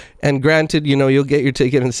fight. And granted, you'll get your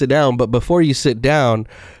ticket and sit down, but before you sit down,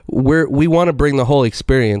 we want to bring the whole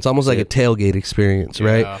experience, almost like a tailgate experience,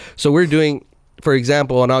 right? Yeah. So we're doing, for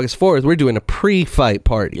example, on August 4th, we're doing a pre-fight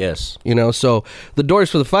party. Yes. So the doors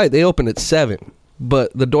for the fight, they open at 7.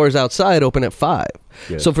 But the doors outside open at 5.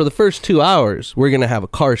 Yeah. So for the first 2 hours, we're going to have a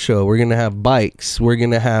car show. We're going to have bikes. We're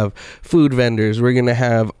going to have food vendors. We're going to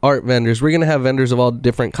have art vendors. We're going to have vendors of all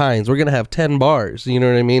different kinds. We're going to have 10 bars. You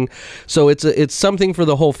know what I mean? So it's something for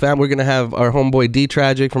the whole family. We're going to have our homeboy D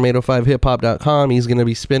Tragic from 805hiphop.com. He's going to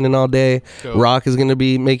be spinning all day. Dope. Rock is going to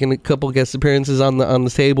be making a couple guest appearances on the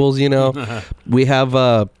tables, We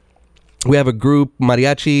have a group,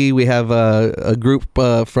 mariachi. We have a group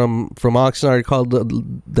from Oxnard called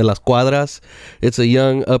De Las Cuadras. It's a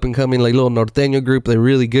young, up-and-coming, little norteño group. They're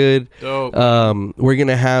really good. Dope. We're going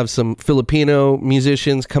to have some Filipino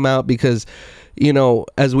musicians come out because,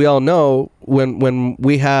 as we all know, when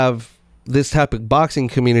we have this type of boxing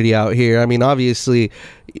community out here, I mean, obviously,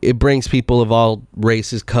 it brings people of all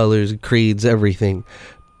races, colors, creeds, everything.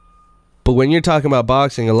 But when you're talking about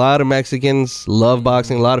boxing, a lot of Mexicans love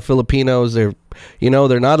boxing. A lot of Filipinos, they're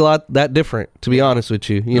not a lot that different, to be honest with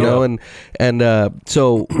you.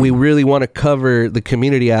 So we really want to cover the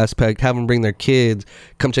community aspect. Have them bring their kids,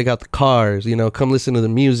 come check out the cars. Come listen to the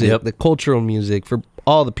music, the cultural music for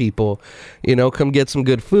all the people. Come get some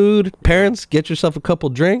good food. Parents, get yourself a couple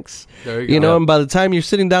drinks. There you go. And by the time you're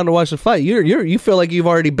sitting down to watch the fight, you feel like you've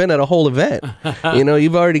already been at a whole event.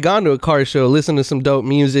 You've already gone to a car show, listened to some dope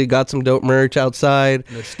music, got some dope merch outside.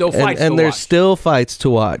 There's still fights and to there's watch. still fights to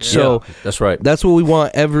watch. Yeah, So that's right. that's what we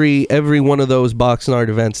want every one of those Boxnard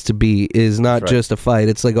events to be, is not just a fight.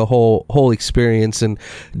 It's like a whole experience, and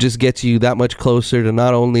just gets you that much closer to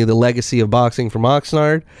not only the legacy of boxing from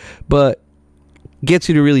Oxnard, but gets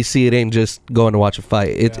you to really see it ain't just going to watch a fight.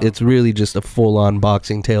 It's really just a full-on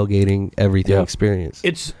boxing, tailgating, everything experience.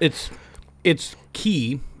 It's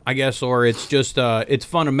key, I guess, or it's just it's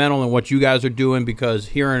fundamental in what you guys are doing, because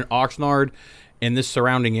here in Oxnard and this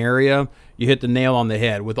surrounding area, you hit the nail on the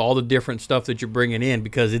head with all the different stuff that you're bringing in,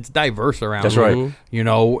 because it's diverse around. That's here. right. You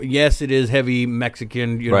know, yes, it is heavy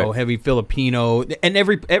Mexican, you know, heavy Filipino, and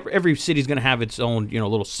every city's going to have its own, you know,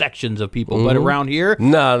 little sections of people. But around here,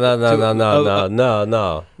 no.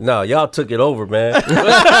 Y'all took it over, man.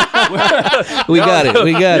 We got it.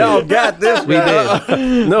 Y'all got this, man. We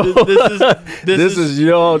did. No, this is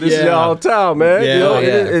y'all town, man. Yeah. You know,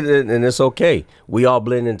 and it's okay. We all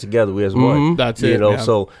blend in together. We as one. That's you it. know, man.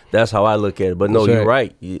 so that's how I look at it. But no, That's you're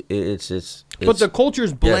right. It's But the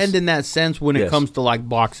cultures blend in that sense when it comes to like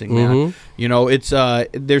boxing, man. You know, it's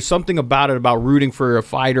there's something about it, about rooting for a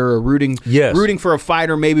fighter, or rooting for a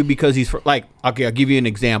fighter maybe because he's okay, I'll give you an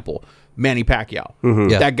example. Manny Pacquiao.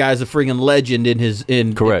 Yeah. That guy's a friggin' legend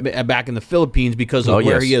back in the Philippines because of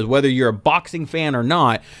where he is. Whether you're a boxing fan or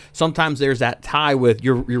not, sometimes there's that tie with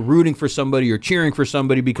you're rooting for somebody, you're cheering for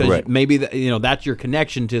somebody because maybe that's your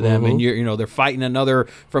connection to them, and they're fighting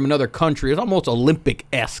from another country. It's almost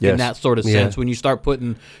Olympic-esque in that sort of sense when you start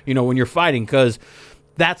putting when you're fighting, because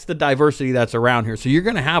that's the diversity that's around here. So you're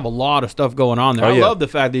going to have a lot of stuff going on there. I love the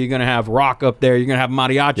fact that you're going to have rock up there. You're going to have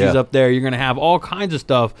mariachis up there. You're going to have all kinds of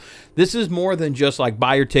stuff. This is more than just like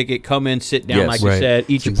buy your ticket, come in, sit down, like you said,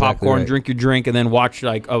 eat your popcorn, drink your drink, and then watch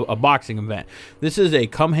like a boxing event. This is a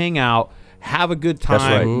come hang out, have a good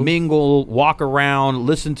time, mingle, walk around,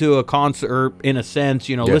 listen to a concert in a sense,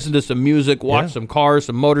 listen to some music, watch some cars,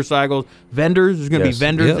 some motorcycles, vendors. There's going to be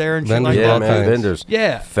vendors there and shit like that. Yeah, man, vendors.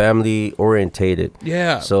 Yeah. Family orientated.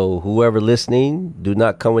 Yeah. So whoever listening, do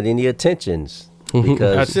not come with any attentions,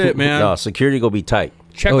 because that's it, man. No, security going to be tight.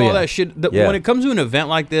 Check all that shit. When it comes to an event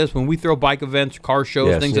like this, when we throw bike events, car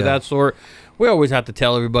shows, things of that sort, we always have to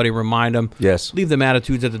tell everybody, remind them, leave them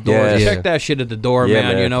attitudes at the door. Check that shit at the door,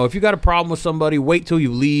 man. If you got a problem with somebody, wait till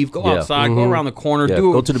you leave. Go outside, go around the corner,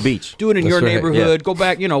 go to the beach. Do it in your neighborhood. Go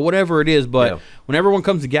back, whatever it is. But when everyone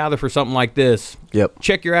comes together for something like this,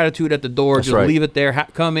 check your attitude at the door. Just leave it there.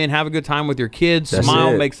 Come in, have a good time with your kids,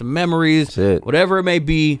 smile, make some memories, whatever it may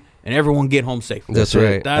be, and everyone get home safe. That's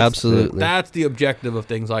right. Absolutely. That's the objective of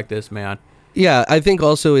things like this, man. Yeah, I think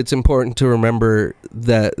also it's important to remember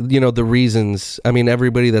that, the reasons. I mean,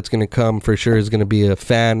 everybody that's going to come for sure is going to be a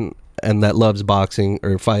fan and that loves boxing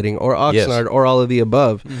or fighting or Boxnard or all of the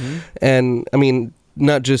above. And, I mean,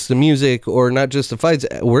 not just the music or not just the fights.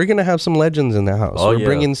 We're going to have some legends in the house. We're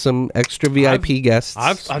bringing some extra VIP guests.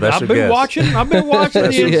 I've been watching the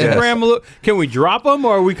Instagram. Can we drop them,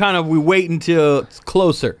 or are we wait until it's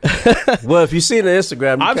closer? Well, if you've seen the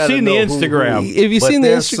Instagram, I've seen the Instagram. If you've seen the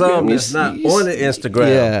Instagram, it's not on the Instagram.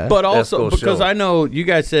 Yeah. But also because I know you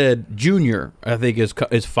guys said Junior, I think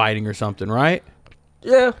is fighting or something, right?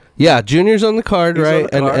 Yeah, Junior's on the card,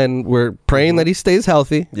 right? And we're praying that he stays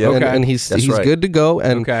healthy. And he's good to go.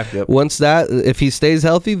 And once if he stays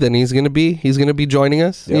healthy, then he's gonna be joining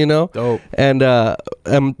us. Dope. And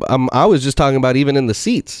I was just talking about even in the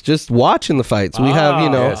seats, just watching the fights. We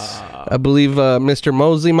have I believe Mr.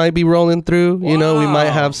 Mosley might be rolling through. We might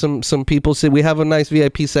have some people sit. We have a nice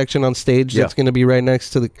VIP section on stage that's going to be right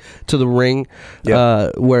next to the ring,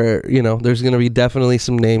 where there's going to be definitely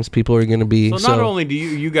some names people are going to be. So not only do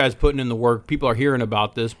you guys putting in the work, people are hearing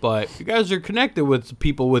about this, but you guys are connected with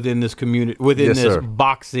people within this community, within this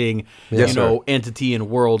boxing, entity and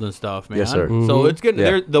world and stuff, man. Yes, sir. So it's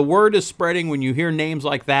getting the word is spreading when you hear names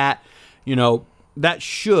like that. That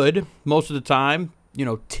should most of the time,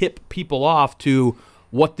 tip people off to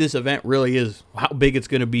what this event really is, how big it's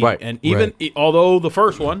going to be. And even although the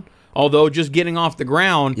first one, just getting off the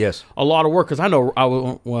ground, a lot of work. Because I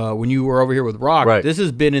know when you were over here with Rock, this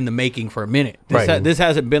has been in the making for a minute. This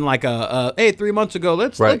hasn't been like hey, 3 months ago,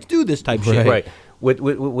 let's do this type shit. Right.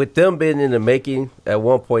 With them being in the making, at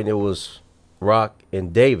one point it was Rock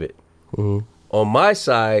and David. On my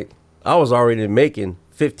side, I was already in making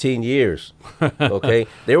 15 years. Okay,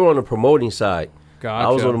 they were on the promoting side. Gotcha.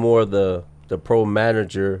 I was on more of the pro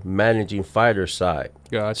managing fighter side.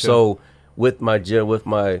 Gotcha. So with my gym, with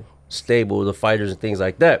my stable, the fighters and things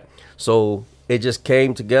like that. So it just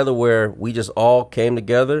came together where we just all came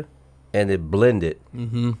together and it blended.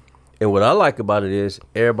 And what I like about it is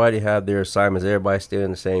everybody have their assignments. Everybody stay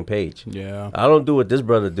on the same page. Yeah. I don't do what this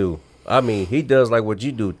brother do. I mean, he does like what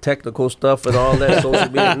you do, technical stuff and all that, social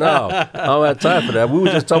media. No, I don't have time for that. We were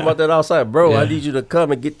just talking about that outside. Bro, I need you to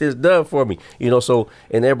come and get this done for me. So,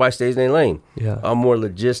 and everybody stays in their lane. Yeah. I'm more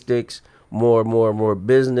logistics, more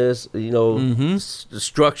business,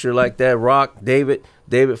 structure like that. Rock, David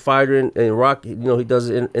fighter, and Rock, he does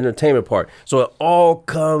the entertainment part. So it all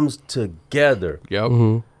comes together.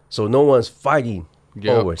 Yep. So no one's fighting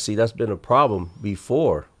over. See, that's been a problem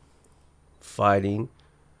before. Fighting.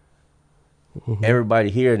 Everybody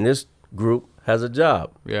here in this group has a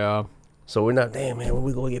job. Yeah. So we're not, damn, man, when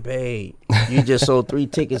we going to get paid? You just sold 3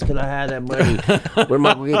 tickets. Can I have that money? When am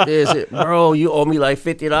I going to get this? Bro, you owe me like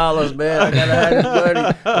 $50, man. I got to have this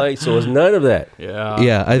money. Like, so it's none of that.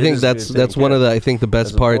 Yeah, I think that's one of the, I think the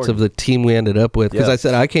best parts of the team we ended up with. Because I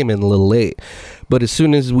said I came in a little late. But as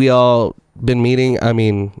soon as we all been meeting, I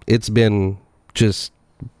mean, it's been just...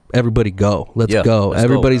 Everybody go. Let's go.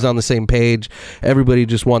 Everybody's on the same page. Everybody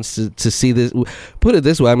just wants to see this. Put it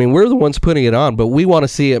this way. I mean, we're the ones putting it on, but we want to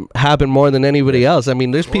see it happen more than anybody else. I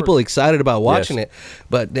mean, there's people excited about watching it,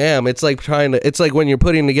 but damn, it's like it's like when you're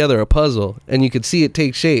putting together a puzzle and you can see it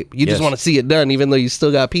take shape. You just want to see it done, even though you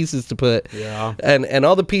still got pieces to put. Yeah. And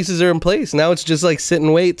all the pieces are in place. Now it's just like sit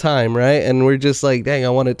and wait time, right? And we're just like, dang, I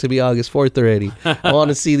want it to be August 4th already. I want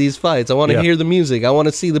to see these fights. I want to hear the music. I want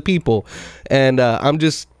to see the people. And I'm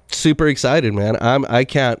just super excited, man. I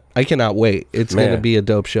cannot wait. It's going to be a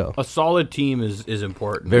dope show. A solid team is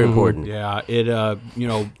important. Very important. Yeah, it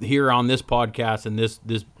here on this podcast and this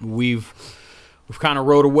we've kind of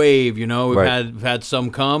rode a wave, we've had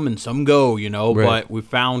some come and some go, but we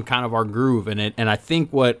found kind of our groove in it. And I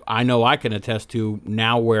think what I know I can attest to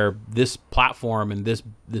now where this platform and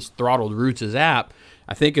this Throttled Roots is at,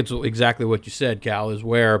 I think it's exactly what you said, Cal, is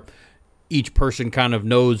where each person kind of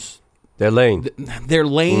knows their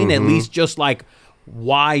lane, at least just like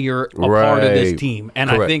why you're a part of this team.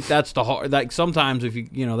 And I think that's the hard, like sometimes if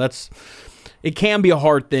it can be a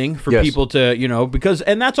hard thing for people to, because,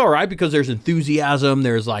 and that's all right because there's enthusiasm,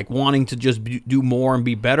 there's like wanting to just do more and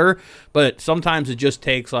be better. But sometimes it just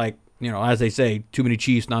takes like, as they say, too many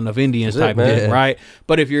chiefs, not enough Indians type of thing, right?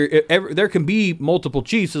 But if there can be multiple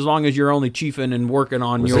chiefs as long as you're only chiefing and working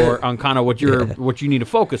on on kind of what you need to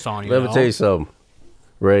focus on. Let me tell you something,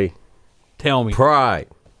 Ray. Tell me. Pride.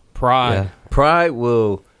 Yeah. Pride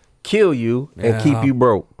will kill you and keep you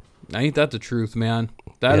broke. Ain't that the truth, man?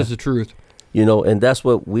 That is the truth. And that's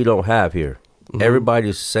what we don't have here.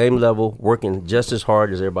 Everybody's same level, working just as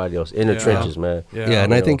hard as everybody else in the trenches, man. Yeah,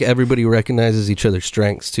 and I think everybody recognizes each other's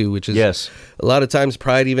strengths too, which is a lot of times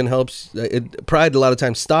pride even helps. Pride a lot of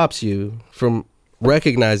times stops you from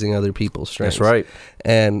recognizing other people's strengths. That's right.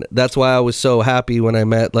 And that's why I was so happy when I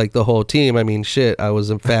met like the whole team. I mean, shit, I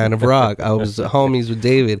was a fan of Rock. I was homies with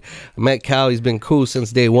David. I met Cal. He's been cool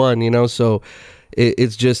since day one, so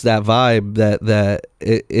it's just that vibe that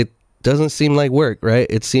it doesn't seem like work, right?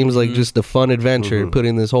 It seems like just a fun adventure,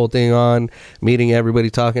 putting this whole thing on, meeting everybody,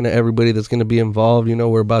 talking to everybody that's going to be involved.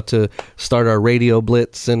 We're about to start our radio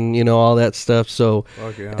blitz and, all that stuff. So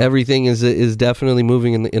everything is definitely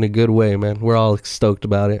moving in a good way, man. We're all stoked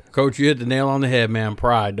about it. Coach, you hit the nail on the head, man.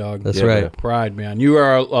 Pride, dog. That's right. Man. Pride, man. You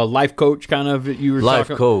are a life coach, kind of. You were life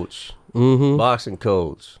coach, boxing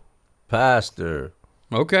coach, pastor.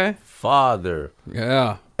 Okay. Father.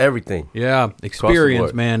 Yeah. Everything. Yeah.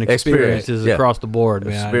 Experience, man. Experiences across the board,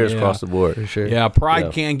 man. Experience across the board. For sure. Yeah.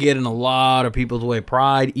 Pride can get in a lot of people's way.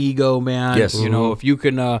 Pride, ego, man. Yes. If you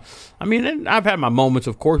can, and I've had my moments,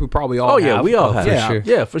 of course. We probably all have. Oh, yeah. We all have. For sure.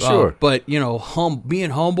 Yeah, for sure. But, being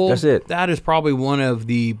humble. That's it. That is probably one of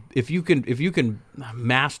the, if you can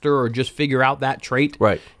master or just figure out that trait.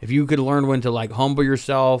 Right. If you could learn when to, like, humble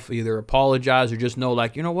yourself, either apologize or just know,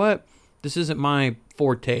 like, you know what? This isn't my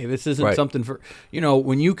forte. This isn't something for,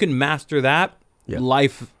 when you can master that,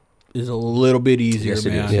 life is a little bit easier,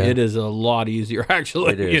 man. It is a lot easier,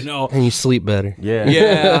 actually, And you sleep better.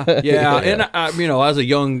 Yeah. And, as a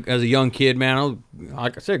young kid, man,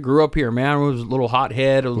 like I said, grew up here, man. I was a little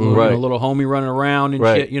hothead, a little homie running around and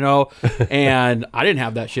shit, and I didn't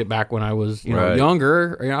have that shit back when I was,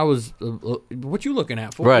 younger. I was, what you looking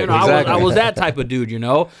at for? Right, exactly. I was that type of dude,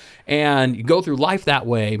 and you go through life that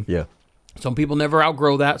way. Yeah. Some people never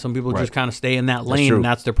outgrow that. Some people just kind of stay in that lane, and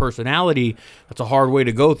that's their personality. That's a hard way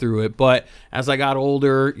to go through it. But as I got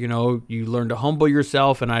older, you learn to humble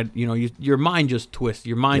yourself, and your mind just twists.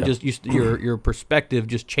 Your mind your perspective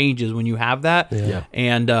just changes when you have that. Yeah.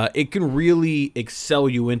 And it can really excel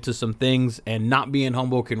you into some things, and not being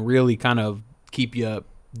humble can really kind of keep you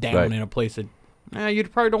down in a place that you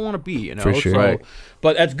probably don't want to be, For sure. So,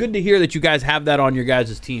 but that's good to hear that you guys have that on your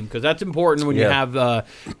guys' team, because that's important when you have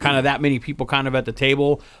kind of that many people kind of at the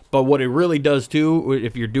table. But what it really does too,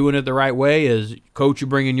 if you're doing it the right way, is Coach, you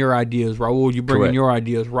bring in your ideas, Raul, you bring in your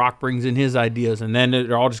ideas, Rock brings in his ideas, and then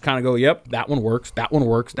it all just kind of go, yep, that one works, that one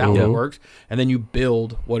works, that one works, and then you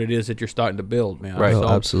build what it is that you're starting to build, man. Right. So,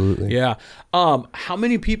 absolutely. Yeah. How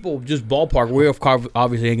many people, just ballpark, we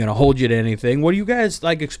obviously ain't going to hold you to anything. What are you guys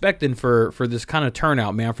like expecting for this kind of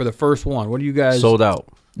turnout, man, for the first one? What do you guys... Sold out.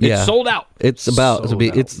 It's sold out. It's about to be.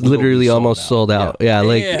 It's literally almost sold out. Yeah,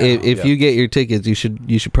 like if you get your tickets, you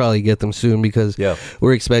should probably get them soon because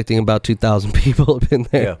we're expecting about 2,000 people up in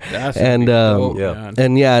there.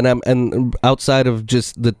 Yeah, and outside of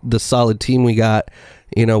just the solid team we got,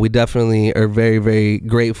 you know, we definitely are very, very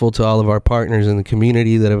grateful to all of our partners in the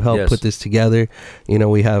community that have helped put this together. You know,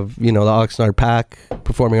 we have, you know, the Boxnard Pack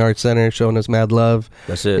Performing Arts Center showing us mad love.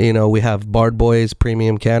 That's it. You know, we have Bard Boys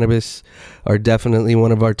Premium Cannabis are definitely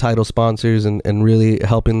one of our title sponsors and really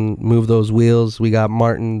helping move those wheels. We got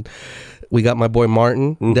Martin. We got my boy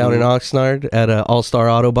Martin down in Boxnard at All Star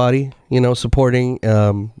Auto Body, you know, supporting.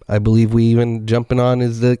 I believe we even jumping on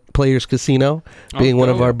is the Players Casino, being one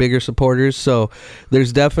of our bigger supporters. So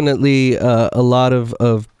there's definitely a lot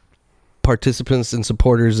of participants and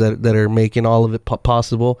supporters that are making all of it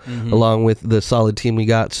possible, along with the solid team we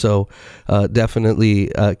got. So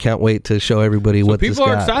definitely can't wait to show everybody what this got.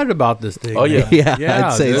 People are excited about this thing. Oh yeah, yeah,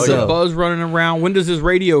 I'd say there's so. a buzz running around. When does this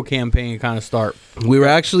radio campaign kind of start? We were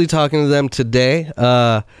actually talking to them today.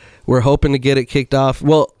 We're hoping to get it kicked off.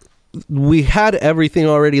 Well, we had everything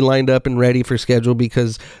already lined up and ready for schedule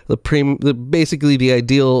because basically the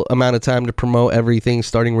ideal amount of time to promote everything,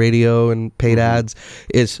 starting radio and paid ads,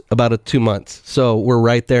 is about 2 months. So we're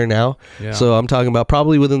right there now. Yeah. So I'm talking about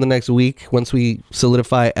probably within the next week, once we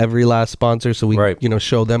solidify every last sponsor, so we you know,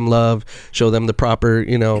 show them love, show them the proper,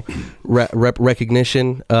 you know,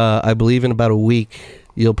 recognition. I believe in about a week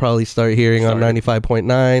you'll probably start hearing on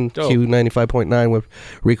 95.9, Q95.9 with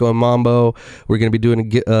Rico and Mambo. We're going to be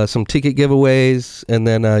doing some ticket giveaways, and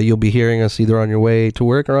then you'll be hearing us either on your way to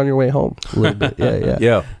work or on your way home a little bit.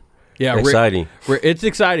 Yeah, exciting. It's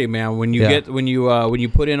exciting, man. When you when you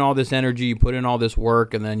put in all this energy, you put in all this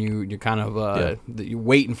work, and then you kind of you're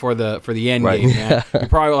waiting for the end game, man. You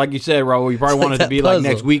probably, like you said, Raul, you probably want it to be like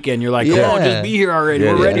next weekend. You're like, come on, just be here already.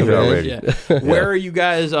 We're ready for this. Where are you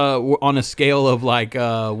guys on a scale of like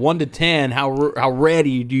 1 to 10? How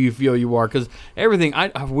ready do you feel you are? Because everything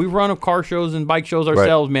we run car shows and bike shows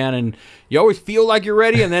ourselves, man, and you always feel like you're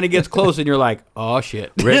ready, and then it gets close, and you're like, oh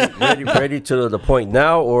shit. ready to the point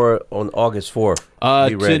now or on August 4th?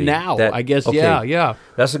 To now, I guess. Okay. Yeah.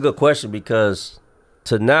 That's a good question because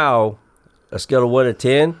to now, a scale of 1 to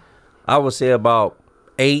 10, I would say about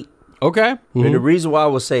 8. Okay. And the reason why I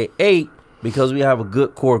would say 8 because we have a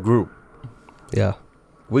good core group. Yeah.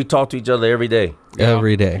 We talk to each other every day.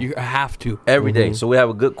 Every day. You have to. Every day. So we have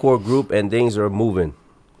a good core group and things are moving.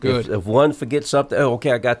 Good. If one forgets something,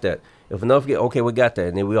 okay, I got that. If another forget, okay, we got that,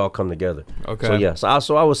 and then we all come together. Okay.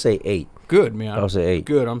 So I would say 8. Good, man. I would say 8.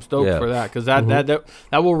 Good. I'm stoked for that because that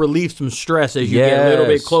will relieve some stress as you get a little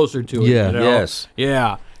bit closer to it. Yeah. You know? Yes.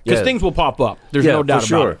 Yeah. Because things will pop up. There's no doubt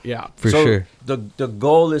about it. Yeah. For sure. The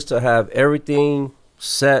goal is to have everything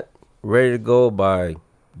set, ready to go by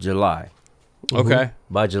July. Okay.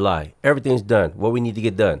 By July. Everything's done. What we need to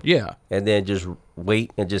get done. Yeah. And then just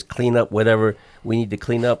wait and just clean up whatever we need to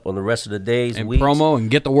clean up on the rest of the days, and weeks. Promo and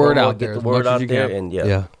get the word out there. Get the word out there. And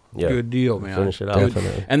yeah. Good deal, man. Finish it out.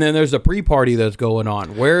 Definitely. And then there's a pre-party that's going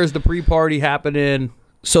on. Where is the pre-party happening?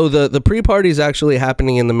 So the pre-party is actually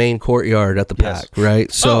happening in the main courtyard at the Pack,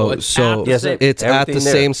 right? So it's at the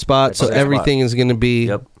same spot. So everything is going to be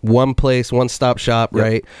one place, one-stop shop,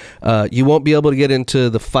 right? You won't be able to get into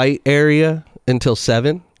the fight area until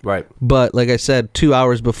 7. Right. But like I said, 2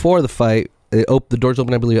 hours before the fight, the doors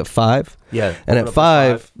open, I believe, at 5. Yeah. And at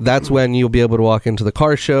 5, that's when you'll be able to walk into the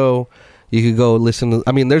car show. You could go listen to.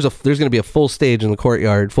 I mean, there's going to be a full stage in the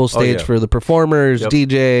courtyard, full stage for the performers,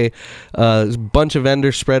 DJ, a bunch of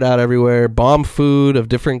vendors spread out everywhere, bomb food of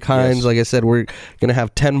different kinds. Yes. Like I said, we're going to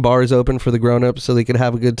have 10 bars open for the grown-ups so they could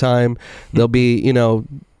have a good time. There'll be,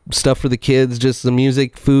 stuff for the kids, just the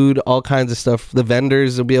music, food, all kinds of stuff. The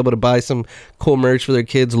vendors will be able to buy some cool merch for their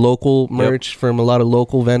kids, local merch from a lot of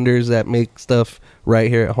local vendors that make stuff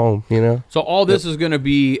right here at home, So all this is going to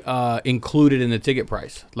be included in the ticket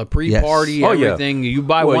price. The pre-party, everything. You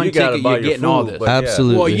buy one ticket, you're getting all this.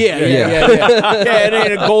 Absolutely. Well, yeah. It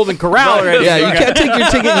ain't a golden corral or anything. Yeah, you can't take your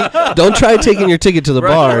ticket. Don't try taking your ticket to the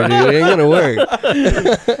bar, dude. It ain't going to work.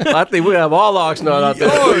 I think we have all Boxnard out there.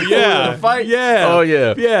 Oh, yeah. Fight. Yeah. Oh,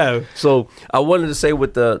 yeah. Yeah. So I wanted to say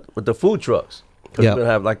with the food trucks, because we're going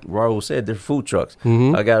to have, like Raul said, different food trucks.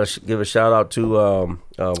 I got to give a shout out to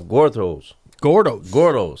Gordo's.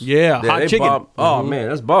 Yeah, hot chicken. Bomb. Oh, man,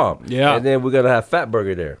 that's bomb. Yeah. And then we're going to have Fat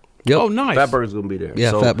Burger there. Yep. Oh, nice. Fat Burger's going to be there.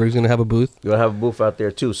 Yeah, Fat Burger's going to have a booth. You're going to have a booth out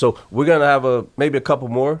there, too. So we're going to have maybe a couple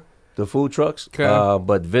more, the food trucks. Okay.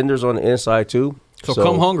 But vendors on the inside, too. So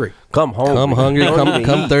come hungry. Come hungry. Come hungry.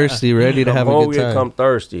 come thirsty. Ready to have a good time. Come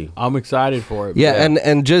thirsty. I'm excited for it. Yeah,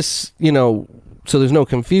 and just, so there's no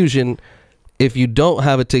confusion. if you don't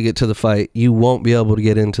have a ticket to the fight, you won't be able to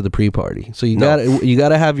get into the pre-party. So you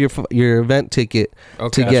gotta have your event ticket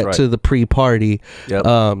to get to the pre-party. Yep.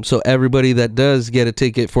 So everybody that does get a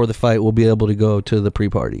ticket for the fight will be able to go to the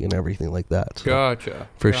pre-party and everything like that. So, Gotcha.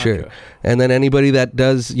 Sure. And then anybody that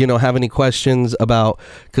does, have any questions about,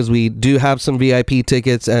 because we do have some VIP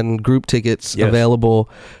tickets and group tickets available.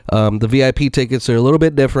 The VIP tickets are a little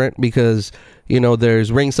bit different because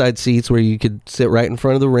there's ringside seats where you could sit right in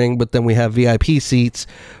front of the ring, but then we have VIP seats,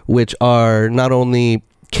 which are not only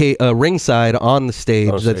ringside on the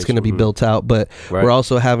stage that's going to be built out, but we're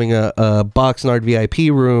also having a Boxnard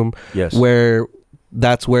VIP room where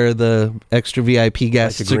that's where the extra VIP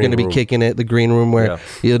guests are going to be kicking it, the green room where,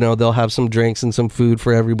 they'll have some drinks and some food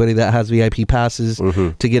for everybody that has VIP passes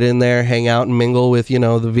to get in there, hang out and mingle with, the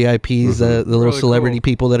VIPs, the little really celebrity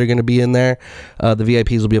people that are going to be in there. The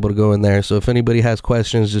VIPs will be able to go in there. So if anybody has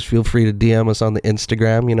questions, just feel free to DM us on the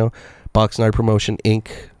Instagram, Boxnard Promotion Inc.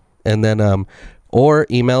 And then, or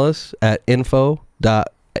email us at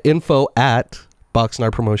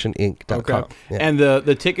info@boxnardpromotioninc.com. Okay. Yeah. And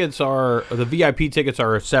the tickets are, the VIP tickets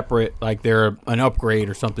are separate, like they're an upgrade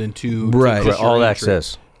or something to all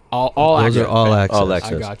access. All Those access. are all access. All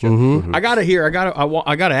access. I got you. I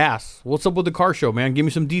gotta ask. What's up with the car show, man? Give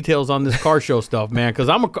me some details on this car show stuff, man. Because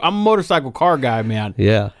I'm a motorcycle car guy, man.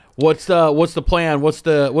 Yeah. What's the plan? What's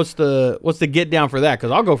the get down for that?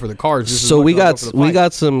 Because I'll go for the cars. So we got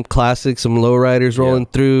some classics, some lowriders rolling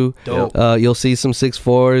through. Dope. You'll see some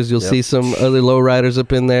 6.4s. You'll see some other lowriders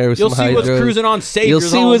up in there. With You'll some see what's cruising on Saviors. You'll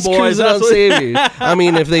see what's cruising on Saviors. I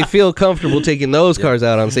mean, if they feel comfortable taking those cars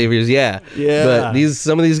out on Saviors, yeah. But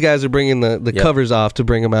some of these guys are bringing the covers off to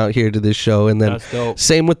bring them out here to this show, and then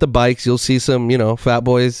same with the bikes. You'll see some Fat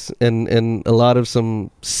Boys and a lot of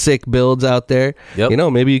some sick builds out there. Yep.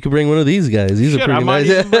 Maybe you could bring one of these guys. These are pretty I might nice.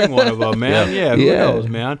 even bring one of them, man. Yeah, who knows,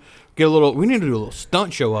 man? We need to do a little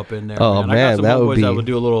stunt show up in there. Oh, man, I got some that boys would be. that would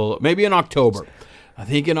do a little, maybe in October. I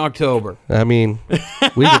think in October. I mean,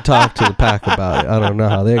 we could talk to the pack about it. I don't know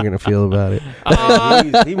how they're going to feel about it.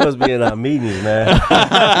 He must be in our meetings, man.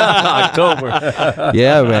 October.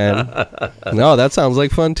 Yeah, man. No, that sounds like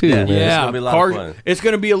fun too. Yeah, man. it's gonna be a lot of fun. It's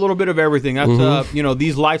going to be a little bit of everything. That's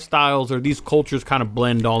these lifestyles or these cultures kind of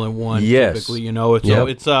blend all in one. Yes. Typically, So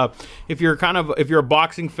it's if you're a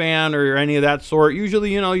boxing fan or any of that sort,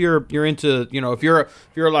 usually you're into if you're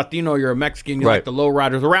a Latino, you're a Mexican, you like the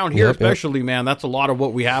lowriders around here, especially man. That's a lot of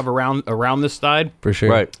what we have around this side. For sure.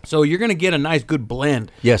 Right. So you're going to get a nice good blend.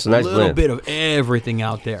 Yes, a nice blend. A little bit of everything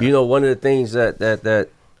out there. One of the things that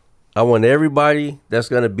I want everybody that's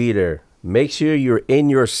going to be there, make sure you're in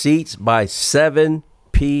your seats by 7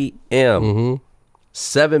 p.m.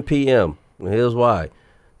 7 p.m. And here's why.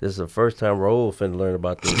 This is the first time Raul finna learn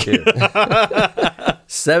about this here.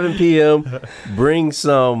 7 p.m. Bring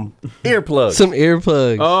some earplugs. Some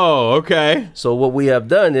earplugs. Oh, okay. So what we have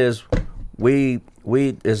done is we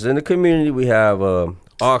is in the community. We have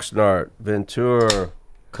Boxnard, Ventura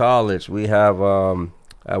College. We have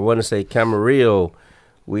I want to say Camarillo.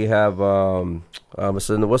 We have what's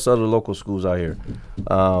other local schools out here?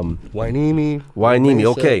 Wainimi.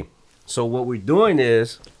 Okay. So what we're doing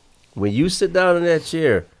is when you sit down in that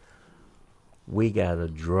chair, we got a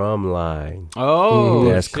drum line. Oh,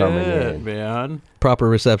 that's coming in, man. Proper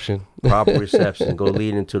reception. Go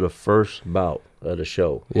lead into the first bout of the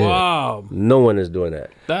show. Yeah. Wow. No one is doing that.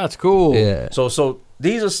 That's cool. Yeah. So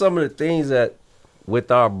these are some of the things that with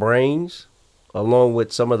our brains, along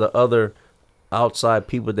with some of the other outside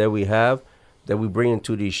people that we have, that we bring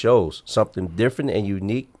into these shows. Something different and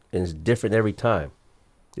unique, and it's different every time.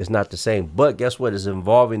 It's not the same. But guess what? It's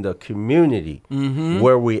involving the community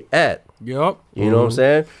where we at. Yep. You know what I'm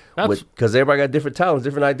saying? Because everybody got different talents,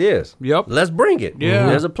 different ideas. Yep. Let's bring it. Yeah.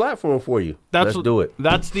 There's a platform for you. Let's do it.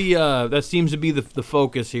 That's that seems to be the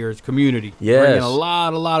focus here is community. Yes. Bringing a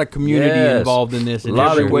lot of community involved in this in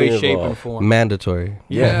every way, shape, and form. Mandatory.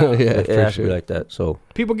 Yeah. Yeah, it has to be like that. So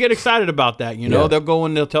people get excited about that. They'll go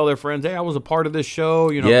and they'll tell their friends, hey, I was a part of this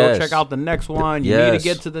show. Go check out the next one. You need to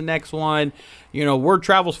get to the next one. Word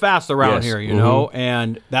travels fast around here,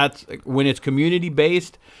 and that's when it's community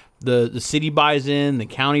based. The city buys in, the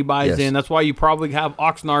county buys in. That's why you probably have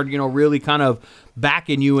Boxnard, really kind of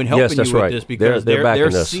backing you and helping you with this because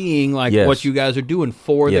they're seeing what you guys are doing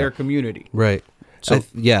for their community. Right. So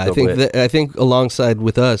I think alongside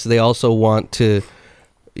with us, they also want to,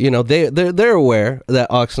 they're aware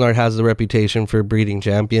that Boxnard has the reputation for breeding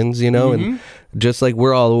champions, and just like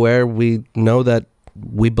we're all aware, we know that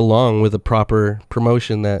we belong with a proper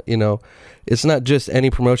promotion that, it's not just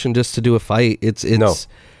any promotion just to do a fight.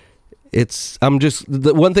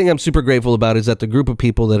 The one thing I'm super grateful about is that the group of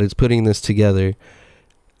people that is putting this together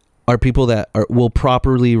are people that will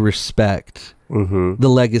properly respect the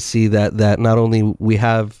legacy that not only we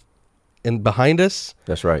have behind us.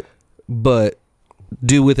 That's right. But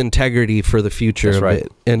do with integrity for the future of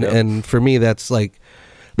it. And for me, that's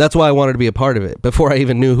why I wanted to be a part of it before I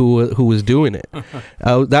even knew who was doing it.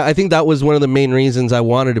 I think that was one of the main reasons I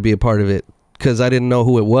wanted to be a part of it, because I didn't know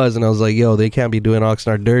who it was, and I was like, yo, they can't be doing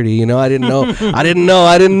Boxnard dirty. You know, I didn't know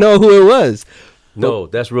who it was. No,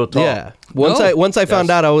 that's real talk. Yeah. Once I found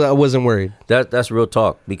out, I wasn't worried. That's real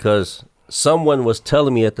talk, because someone was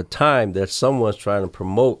telling me at the time that someone's trying to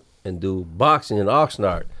promote and do boxing in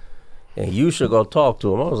Boxnard, and you should go talk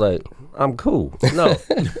to him. I was like, I'm cool. No,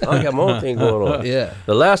 I got my own thing going on. Yeah.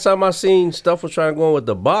 The last time I seen stuff was trying to go on with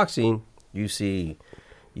the boxing, you see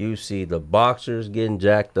the boxers getting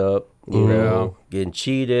jacked up, you know, getting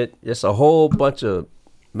cheated. It's a whole bunch of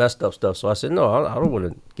messed up stuff. So I said, no, I don't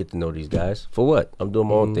want to get to know these guys. For what? I'm doing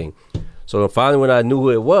my own thing. So finally, when I knew who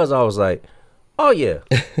it was, I was like, oh yeah,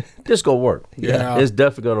 this gonna work. Yeah, it's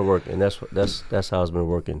definitely gonna work, and that's how it's been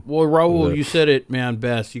working. Well, Raul, you said it, man,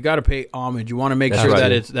 best. You got to pay homage. You want to make sure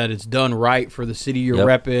that it's done right for the city you're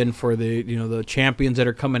repping, for the champions that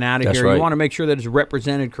are coming out of here. Right. You want to make sure that it's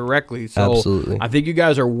represented correctly. So absolutely. I think you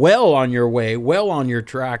guys are well on your way, well on your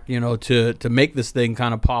track, to make this thing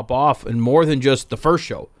kind of pop off, and more than just the first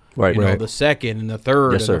show. Right, you know, the second and the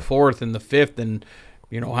third and the fourth and the fifth and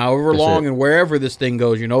however long and wherever this thing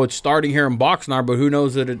goes. It's starting here in Boxnard, but who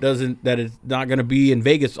knows that it's not going to be in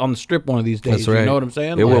Vegas on the Strip one of these days. That's right. You know what I'm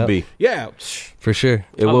saying? It will be. Yeah. For sure.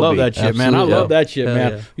 I love that shit, man. I love that shit,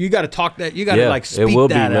 man. Yeah. You got to talk that. You got to speak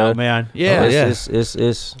that out, man. Yeah.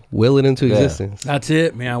 It's will it into existence. That's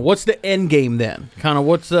it, man. What's the end game then? Kind of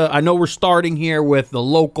what's the, I know we're starting here with the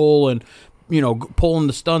local and, pulling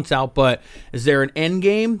the stunts out, but is there an end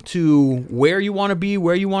game to where you want to be,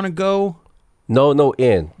 where you want to go? No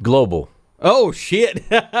end. Global. Oh, shit.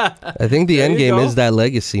 I think the end game is that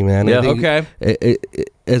legacy, man. Yeah. Okay.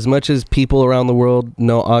 As much as people around the world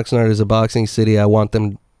know Oxnard is a boxing city, I want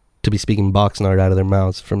them to be speaking Boxnard out of their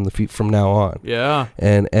mouths from now on. Yeah.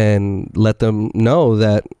 And let them know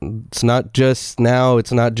that it's not just now,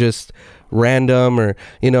 it's not just random or,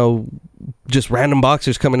 just random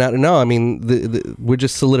boxers coming out. No, I mean, we're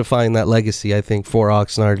just solidifying that legacy, I think, for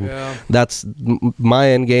Boxnard. And that's my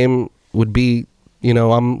end game would be,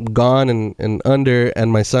 I'm gone and under,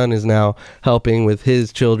 and my son is now helping with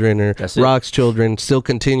his children or Rock's children, still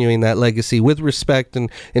continuing that legacy with respect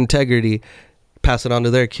and integrity, pass it on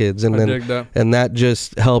to their kids. And and that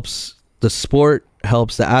just helps the sport,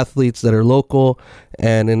 helps the athletes that are local,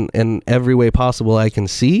 and in every way possible I can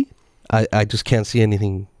see. I just can't see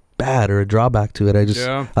anything bad or a drawback to it.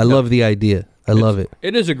 I love the idea. I love it.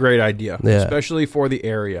 It is a great idea, especially for the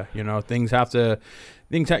area. You kind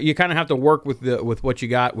of have to work with what you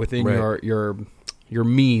got within your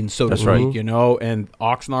means, so to speak. Right. And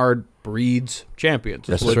Boxnard breeds champions.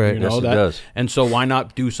 That's right. Yes, it does. And so why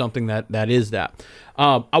not do something that is that?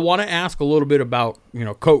 I want to ask a little bit about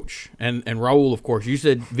Coach and Raul. Of course, you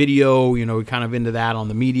said video. Kind of into that on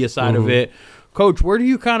the media side of it. Coach, where do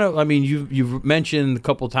you kind of, you've mentioned a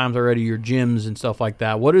couple of times already your gyms and stuff like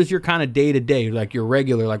that. What is your kind of day-to-day, like your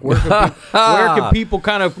regular, like where can people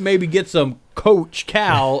kind of maybe get some Coach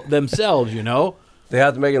Cal themselves, They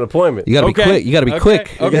have to make an appointment. You got to be quick. You got to be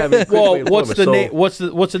quick. Okay. Well, what's the name? What's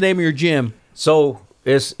the name of your gym? So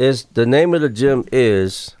it's the name of the gym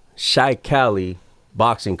is Chi Cali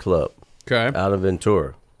Boxing Club. Okay. Out of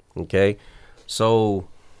Ventura. Okay. So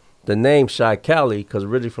the name Chi Cali, because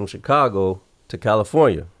originally from Chicago to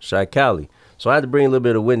California, Chi Cali. So I had to bring a little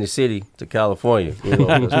bit of Windy City to California.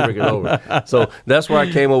 Let's bring it over. So that's where I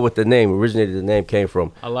came up with the name. Originated the name came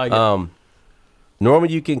from. I like it.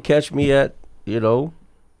 Normally you can catch me at,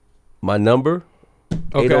 my number,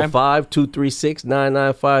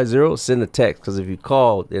 805-236-9950. Send a text, because if you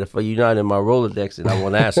call, if you're not in my Rolodex and I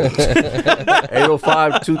want to answer,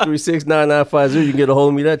 805-236-9950, you can get a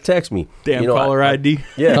hold of me. Text me. Damn, caller ID.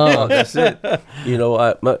 Yeah, that's it.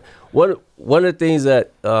 One of the things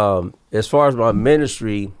that, as far as my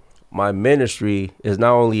ministry is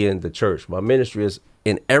not only in the church. My ministry is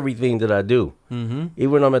in everything that I do. Mm-hmm.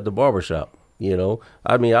 Even when I'm at the barbershop, I don't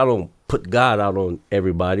put God out on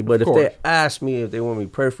everybody, but if they ask me if they want me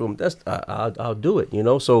to pray for them, I'll do it,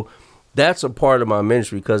 So that's a part of my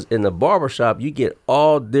ministry, because in the barbershop, you get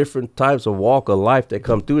all different types of walk of life that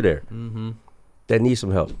come through there that need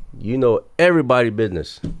some help. Everybody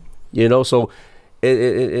business, So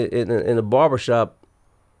in the barbershop,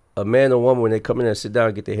 a man or woman, when they come in and sit down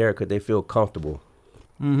and get their haircut, they feel comfortable.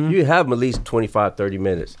 Mm-hmm. You have them at least 25, 30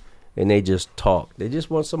 minutes, and they just talk. They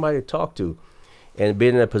just want somebody to talk to. And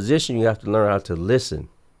being in a position, you have to learn how to listen.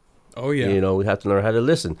 Oh, yeah. You know, we have to learn how to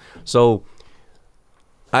listen. So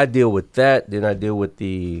I deal with that. Then I deal with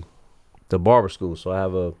the barber school. So I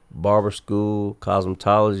have a barber school,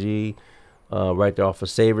 cosmetology, right there off of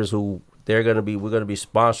Savers, who we're going to be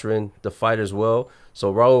sponsoring the fight as well.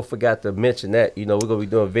 So Raul forgot to mention that. You know, we're going to be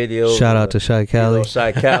doing videos. Shout out to Shy Cali. You know,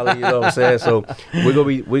 Shy Cali, you know what I'm saying? So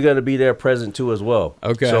we're gonna be there present too as well.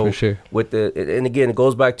 Okay. So for sure. And again, it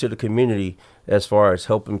goes back to the community as far as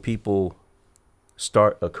helping people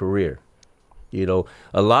start a career. You know,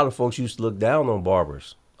 a lot of folks used to look down on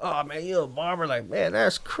barbers. Oh man, you're a barber? Like, man,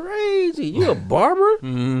 that's crazy. You a barber?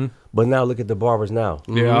 Mm-hmm. But now look at the barbers now.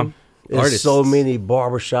 Yeah. There's so many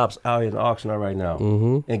barber shops out in Boxnard right now.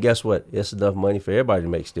 Mm-hmm. And guess what? It's enough money for everybody to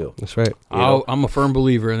make still. That's right. I'm a firm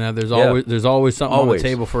believer in that. There's always something on the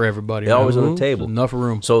table for everybody. They're always on the table. There's enough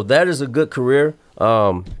room. So that is a good career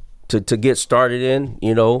to get started in,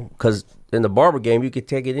 you know, because in the barber game, you can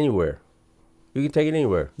take it anywhere. You can take it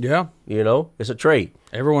anywhere. Yeah. You know, it's a trade.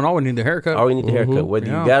 Everyone always needs a haircut. Always need a haircut. Whether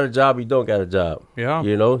you got a job or you don't got a job. Yeah.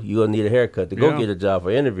 You know, you're going to need a haircut to go get a job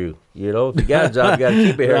for interview. You know, if you got a job, you got to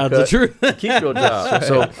keep a haircut. That's the truth. To keep your job.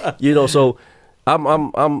 So, you know, so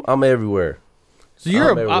I'm everywhere. So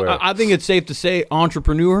I think it's safe to say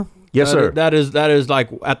entrepreneur. Yes, sir. That is like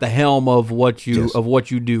at the helm of what you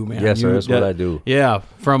do, man. Yes, sir. That's what I do. Yeah,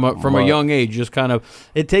 from a young age, just kind of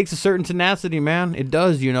it takes a certain tenacity, man. It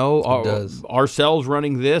does, you know. It does. Ourselves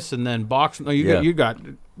running this and then you got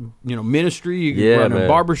you know, ministry, you run a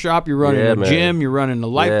barbershop, you're running a gym, you're running a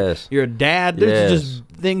life, you're a dad. There's just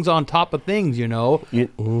things on top of things, you know. You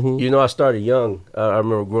know, I started young. I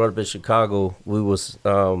remember growing up in Chicago. We was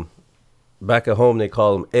back at home. They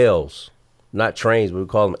call them L's. Not trains, but we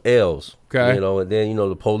call them L's. Okay. You know, and then, you know,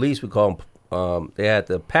 the police, we call them, they had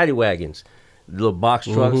the paddy wagons, the little box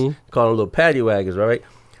trucks, call them little paddy wagons, right?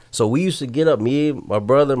 So we used to get up, me, my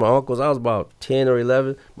brother, my uncles, I was about 10 or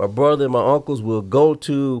 11. My brother and my uncles would go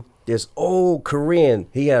to this old Korean,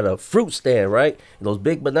 he had a fruit stand, right? And those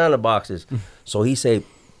big banana boxes. So he said,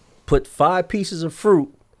 put 5 pieces of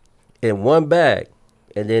fruit in one bag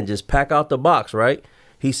and then just pack out the box, right?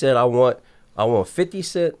 He said, I want 50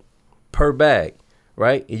 cents per bag,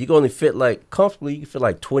 right? And you can only fit comfortably, you can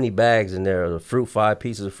fit 20 bags in there of the fruit, 5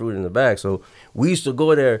 pieces of fruit in the bag. So we used to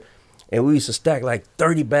go there and we used to stack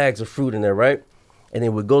 30 bags of fruit in there, right? And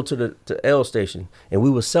then we'd go to the L station and we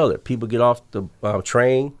would sell it. People get off the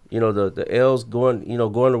train, you know, the L's going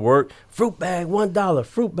to work. Fruit bag $1,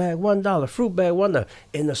 fruit bag $1, fruit bag $1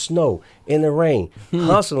 in the snow, in the rain,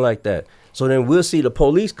 hustling like that. So then we'll see the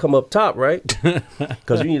police come up top, right?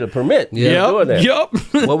 Because you need a permit. Doing that.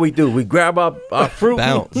 Yep. What we do, we grab our fruit,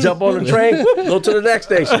 jump on the train, whoop, go to the next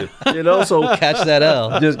station. You know, so catch that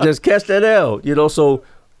L. Just catch that L. You know, so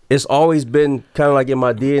it's always been kind of like in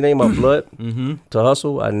my DNA, my blood, to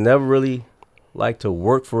hustle. I never really liked to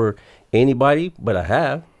work for anybody, but I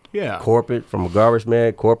have. Yeah. Corporate, from a garbage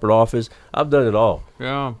man, corporate office. I've done it all.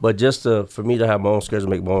 Yeah. But just for me to have my own schedule,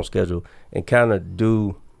 make my own schedule, and kind of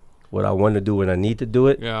do what I want to do when I need to do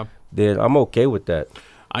it, then I'm okay with that.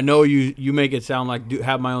 I know you make it sound like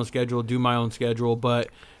have my own schedule, do my own schedule, but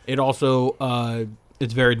it also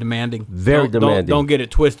it's very demanding. Demanding. Don't get it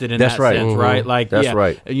twisted in that sense, right? Like that's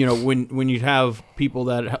right. You know, when you have people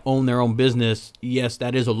that own their own business, yes,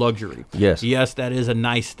 that is a luxury. Yes, that is a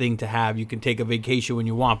nice thing to have. You can take a vacation when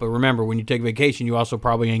you want, but remember, when you take a vacation, you also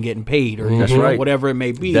probably ain't getting paid or whatever it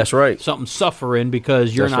may be. That's right. Something's suffering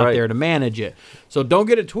because you're not there to manage it. So don't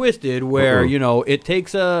get it twisted where, you know, it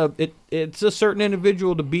takes it's a certain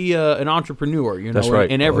individual to be an entrepreneur, you know,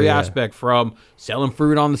 in every aspect, from selling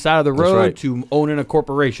fruit on the side of the road to owning a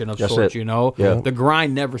corporation of sorts, you know. The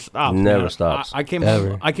grind never stops. Never stops. I came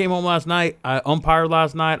home last night. I umpired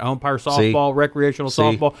last night. I umpired softball, recreational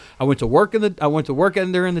softball. I went to work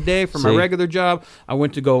during the day for my regular job. I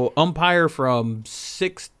went to go umpire from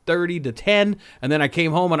 6:30 to 10, and then I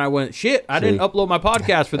came home and I went, shit, I didn't upload my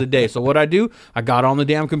podcast for the day. So what I do, I got on the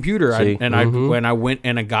damn computer, when I went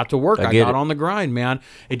and I got to work, I got on the grind, man.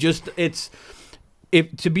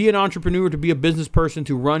 To be an entrepreneur, to be a business person,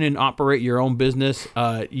 to run and operate your own business,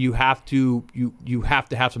 you have to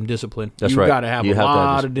have some discipline. That's right. You got to have a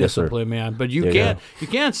lot of discipline, man. But you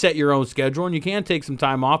can't set your own schedule, and you can take some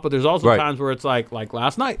time off. But there's also times where it's like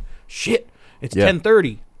last night, shit, it's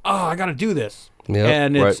 10:30. Oh, I got to do this. Yep.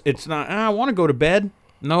 And it's not, I want to go to bed.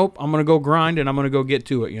 Nope, I'm going to go grind and I'm going to go get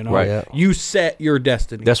to it, you know. Right. Yeah. You set your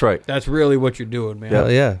destiny. That's right. That's really what you're doing, man.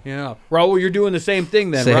 Yeah. Raul, you're doing the same thing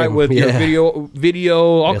then, right? With your video,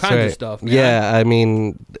 all kinds of stuff, man. Yeah, I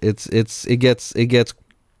mean, it gets to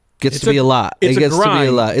be a lot. It gets to be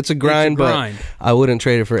a lot. It's a grind, but I wouldn't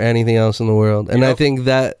trade it for anything else in the world. And I think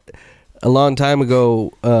that a long time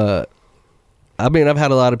ago, I mean, I've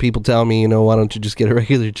had a lot of people tell me, why don't you just get a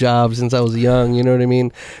regular job since I was young, you know what I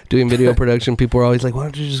mean? Doing video production, people were always like, why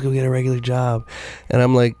don't you just go get a regular job? And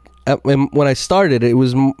I'm like, when I started,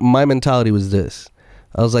 my mentality was this.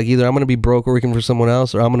 I was like, either I'm going to be broke working for someone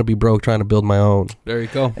else, or I'm going to be broke trying to build my own. There you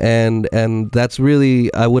go. And that's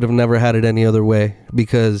really, I would have never had it any other way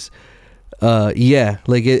because,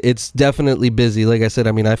 it's definitely busy. Like I said,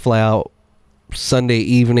 I mean, I fly out Sunday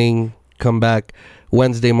evening, come back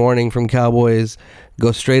Wednesday morning from Cowboys,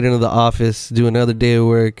 go straight into the office, do another day of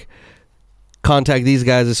work, contact these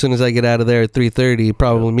guys as soon as I get out of there at 3:30,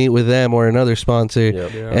 probably meet with them or another sponsor.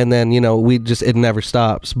 And then, it never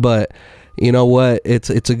stops. But you know what? It's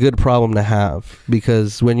a good problem to have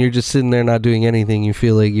because when you're just sitting there not doing anything, you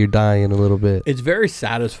feel like you're dying a little bit. It's very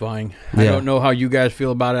satisfying. I don't know how you guys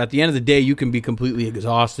feel about it. At the end of the day, you can be completely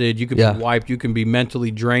exhausted. You can be wiped. You can be mentally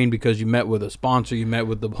drained because you met with a sponsor. You met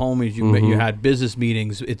with the homies. You had business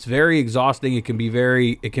meetings. It's very exhausting. It can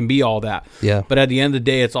be all that. Yeah. But at the end of the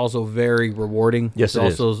day, it's also very rewarding. Yes,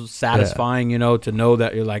 it's also satisfying, to know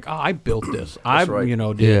that you're like, I built this.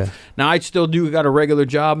 Did. Now I still got a regular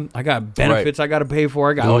job. I got benefits I got to pay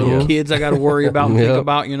for. I got little kids I got to worry about and think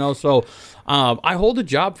about, So I hold a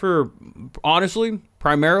job for, honestly,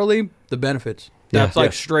 primarily the benefits.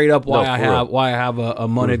 That's straight up why I have a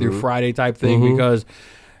Monday through Friday type thing because,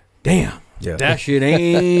 damn. Yeah. That shit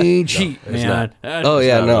ain't cheap, man.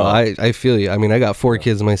 I feel you. I mean, I got 4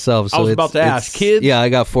 kids myself. So I was about to ask, kids? Yeah, I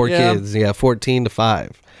got 4 kids. Yeah, 14 to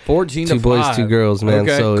 5. 14 to 5. 2 boys, 2 girls, man.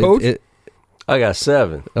 Okay. So Coach? I got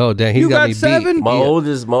 7. Oh, damn, he's got me 7? beat. My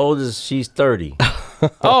oldest, she's 30.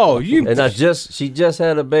 And she just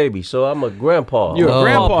had a baby, so I'm a grandpa. You're a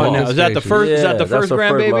grandpa now. Is that the first? Yeah, is that the first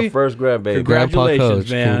grandbaby? My first grandbaby. Congratulations, Grandpa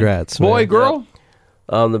Coach. man. Congrats, boy, man. girl.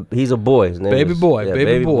 He's a boy. His name baby is, boy. Yeah,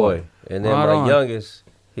 baby boy. And then my youngest,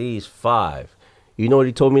 he's 5. You know what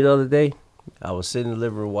he told me the other day? I was sitting in the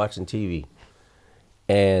living room watching TV,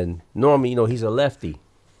 and normally, he's a lefty,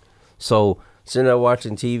 so. Sitting there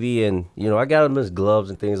watching TV, and I got him his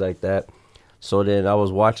gloves and things like that. So then I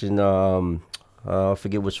was watching, I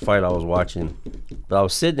forget which fight I was watching, but I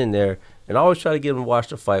was sitting in there, and I always try to get him to watch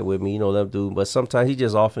the fight with me, them dude. But sometimes he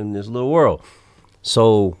just off in this little world.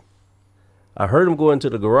 So I heard him go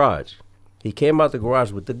into the garage. He came out the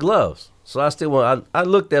garage with the gloves. So I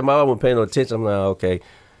looked at my, I wasn't paying no attention. I'm like, okay.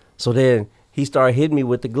 So then he started hitting me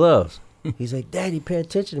with the gloves. He's like, Daddy, pay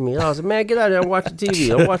attention to me. And I was like, man, get out there. I'm watching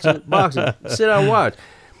TV. I'm watching boxing. Sit down and watch.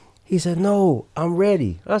 He said, no, I'm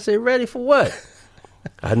ready. I said, ready for what?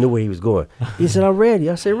 I knew where he was going. He said, I'm ready.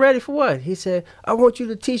 I said, ready for what? He said, I want you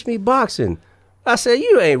to teach me boxing. I said,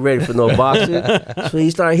 you ain't ready for no boxing. So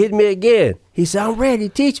he started hitting me again. He said, I'm ready.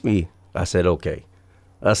 Teach me. I said, okay.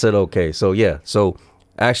 So, yeah. So,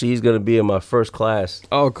 actually, he's going to be in my first class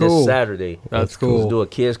this Saturday. That's cool. We'll do a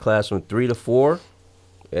kids class from 3 to 4.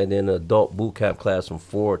 And then an adult boot camp class from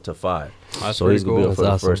 4 to 5. So he's gonna be there for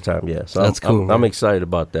the first time. Yeah, so that's cool. I'm excited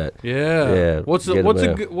about that. Yeah. What's I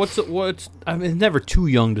mean, it's never too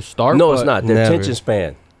young to start. No, it's not. The attention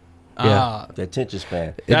span. Yeah, the attention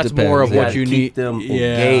span. That's more of what you need. Keep them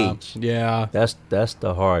engaged. Yeah. That's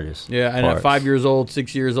the hardest. Yeah, and at 5 years old,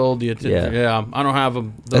 6 years old, the attention. Yeah. I don't have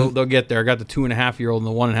them. They'll get there. I got the 2.5-year-old and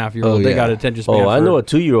the 1.5-year-old. They got attention span. Oh, I know a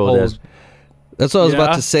 2-year-old That's what I was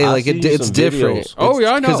about to say. Like it's different. I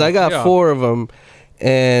know. Because I got 4 of them,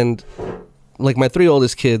 and like my 3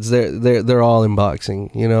 oldest kids, they're all in boxing,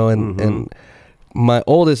 and my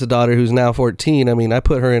oldest daughter, who's now 14. I mean, I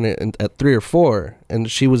put her in it at 3 or 4, and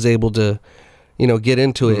she was able to, get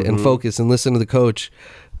into it and focus and listen to the coach.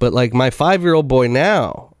 But like my 5-year-old boy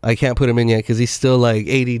now, I can't put him in yet because he's still like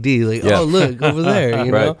ADD. Like, oh look over there,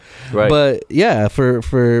 know. Right. But yeah,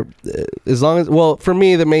 for as long as for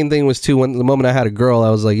me the main thing was too. When the moment I had a girl, I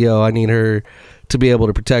was like, yo, I need her to be able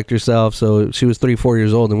to protect herself. So she was 3-4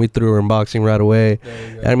 years old, and we threw her in boxing right away.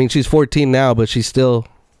 And I mean, she's 14 now, but she's still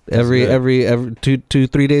every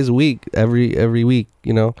 2-3 days a week, every week,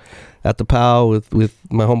 at the POW with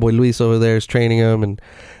my homeboy Luis over there is training him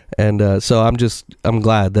and so I'm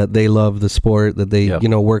glad that they love the sport, that they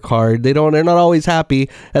work hard. They're not always happy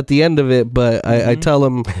at the end of it, but I tell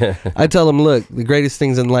them look, the greatest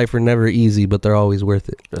things in life are never easy, but they're always worth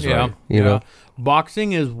it. That's right. You know,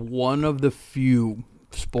 boxing is one of the few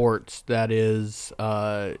sports that is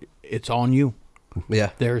it's on you. Yeah.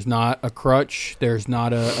 There's not a crutch. There's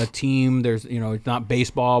not a team. There's, it's not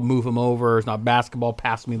baseball, move them over. It's not basketball,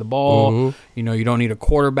 pass me the ball. You don't need a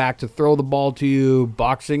quarterback to throw the ball to you.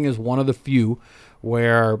 Boxing is one of the few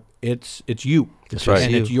where it's you. That's right.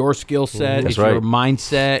 And it's your skill set. It's right. your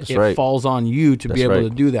mindset. That's it right. falls on you to be able to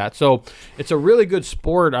do that. So it's a really good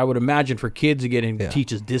sport, I would imagine, for kids to get in. It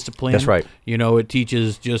teaches discipline. That's right. It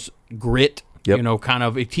teaches just grit. Yep. You know, kind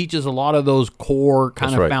of, it teaches a lot of those core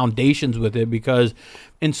kind of foundations with it, because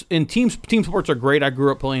in team sports are great. I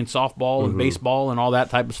grew up playing softball and baseball and all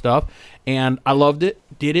that type of stuff, and I loved it,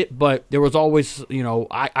 did it, but there was always, you know,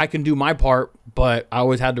 I can do my part, but I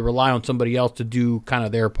always had to rely on somebody else to do kind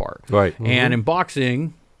of their part. Right. And in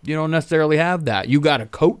boxing, you don't necessarily have that. You got a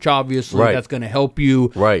coach, obviously, that's going to help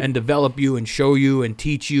you and develop you and show you and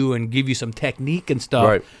teach you and give you some technique and stuff.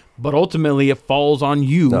 Right. But ultimately, it falls on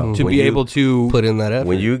you to be able to put in that effort.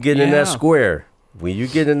 When you get in that square, when you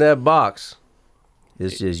get in that box,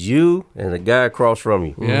 it's just you and the guy across from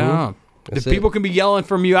you. Yeah. The people can be yelling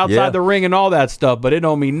from you outside the ring and all that stuff, but it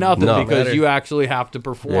don't mean nothing because you actually have to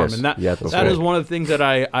perform. And that is one of the things that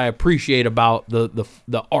I appreciate about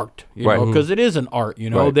the art, you know, because it is an art,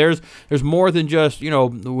 you know. There's more than just, you know,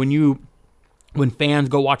 when fans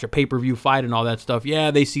go watch a pay-per-view fight and all that stuff,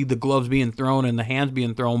 they see the gloves being thrown and the hands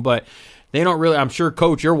being thrown, but they don't really, I'm sure,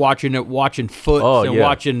 Coach, you're watching foot and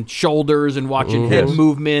watching shoulders and watching head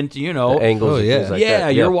movement, you know. The angles and things like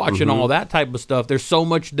that. You're watching all that type of stuff. There's so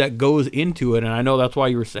much that goes into it, and I know that's why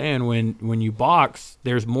you were saying when you box,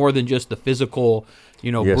 there's more than just the physical,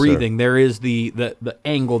 you know, breathing. There is the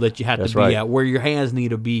angle that you have to be at, where your hands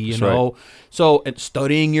need to be, you know. So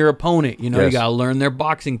studying your opponent, you know, you got to learn their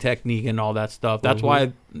boxing technique and all that stuff. That's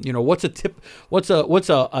why, you know, what's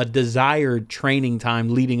a desired training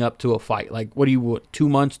time leading up to a fight? Like, what do you 2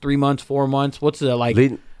 months, 3 months, 4 months? What's the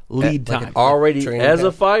lead time? Like already as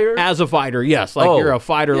a fighter? As a fighter, yes. Like you're a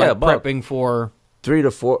fighter, like prepping for 3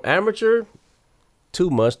 to 4 amateur, 2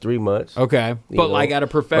 months, 3 months. Okay, but like at a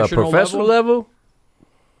professional level,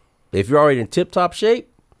 if you're already in tip-top shape,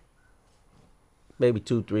 maybe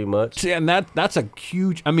 2-3 months. And that's a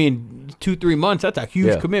huge, 2-3 months, that's a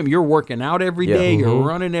huge commitment. You're working out every day, you're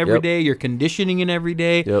running every day, you're conditioning every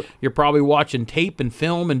day. You're probably watching tape and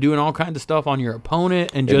film and doing all kinds of stuff on your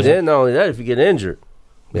opponent. And then not only that, if you get injured.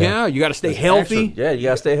 You got to stay healthy. You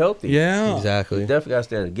got to stay healthy. Yeah. Exactly. You definitely got to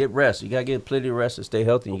stay healthy. Get rest. You got to get plenty of rest to stay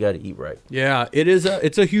healthy, and you got to eat right. Yeah,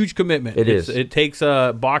 it's a huge commitment. It takes,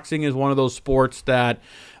 boxing is one of those sports that,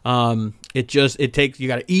 it takes, you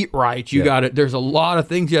got to eat right. There's a lot of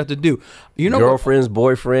things you have to do. You know, girlfriends,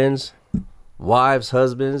 boyfriends, wives,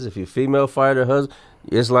 husbands, if you're a female fighter, husband,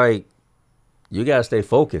 it's like, you got to stay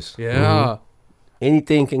focused. Yeah.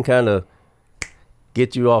 Anything can kind of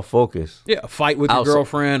get you off focus. Yeah, a fight with your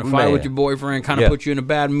girlfriend, a fight with your boyfriend, kind of put you in a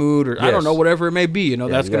bad mood, or I don't know, whatever it may be. You know,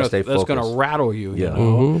 that's gonna rattle you. You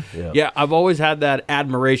know? Yeah, I've always had that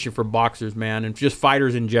admiration for boxers, man, and just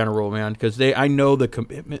fighters in general, man, because I know the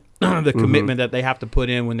commitment, commitment that they have to put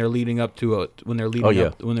in when they're leading up to when they're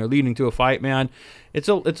leading to a fight, man. It's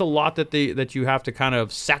a lot that you have to kind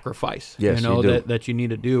of sacrifice. Yes, you know, you do. that you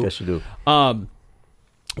need to do. Yes, you do.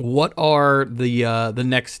 What are the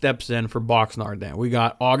next steps then for Boxnard then? We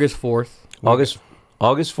got August 4th. August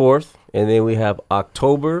 4th, and then we have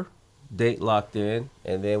October date locked in,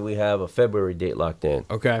 and then we have a February date locked in.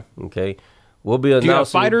 Okay. We'll be announcing. Do you have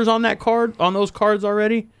fighters on that card, on those cards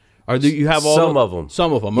already? Or do you have all some of them?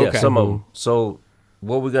 Some of them, okay. Yeah, some of them. So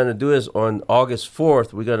what we're going to do is on August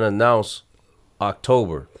 4th, we're going to announce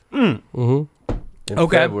October. In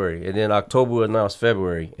February, and then October we'll announce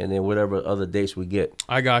February, and then whatever other dates we get.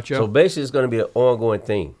 I got you. So basically, it's going to be an ongoing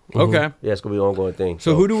thing. Okay. Yeah, it's going to be an ongoing thing.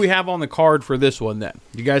 So who do we have on the card for this one then?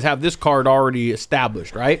 You guys have this card already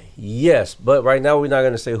established, right? Yes, but right now we're not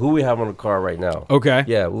going to say who we have on the card right now. Okay.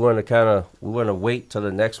 Yeah, we want to wait till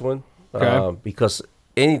the next one, because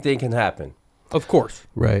anything can happen. Of course.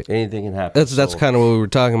 Right. Anything can happen. That's kind of what we were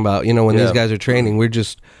talking about. You know, when these guys are training, we're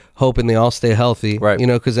just hoping they all stay healthy. Right. You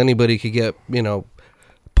know, because anybody could get, you know,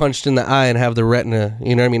 punched in the eye and have the retina,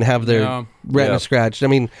 you know what I mean, have their retina scratched. I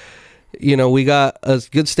mean, you know, we got a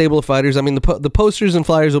good stable of fighters. I mean, the posters and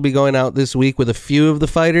flyers will be going out this week with a few of the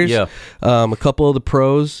fighters. Yeah. A couple of the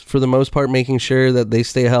pros, for the most part, making sure that they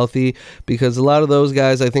stay healthy, because a lot of those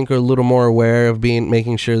guys, I think, are a little more aware of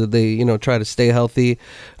making sure that they, you know, try to stay healthy.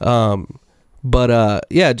 But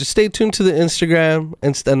just stay tuned to the Instagram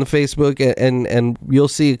and the Facebook, and you'll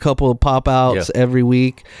see a couple of pop outs every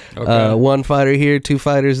week. Okay. One fighter here, 2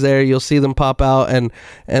 fighters there. You'll see them pop out, and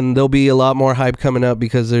there'll be a lot more hype coming up,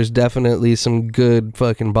 because there's definitely some good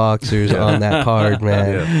fucking boxers on that card,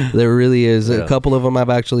 man. Yeah. There really is. Yeah. A couple of them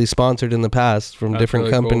I've actually sponsored in the past from different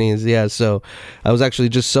really companies. Cool. Yeah, so I was actually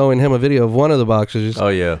just showing him a video of one of the boxers. Oh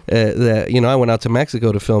yeah. That, you know, I went out to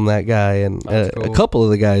Mexico to film that guy and cool. A couple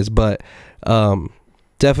of the guys, but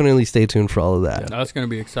definitely stay tuned for all of that. That's going to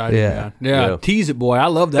be exciting, Yeah. man. Yeah, tease it, boy. I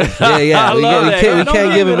love that. Yeah. We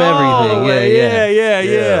can't give him everything.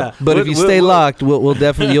 Yeah. But if you stay locked, we'll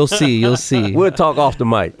definitely, you'll see. We'll talk off the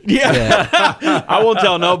mic. Yeah. I won't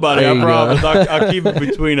tell nobody. I promise. I'll keep it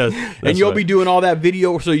between us. And you'll be doing all that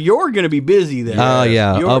video, so you're going to be busy then. Oh,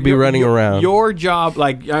 yeah. I'll be running around. Your job,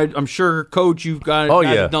 like, I'm sure, Coach, you've got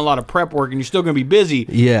done a lot of prep work, and you're still going to be busy.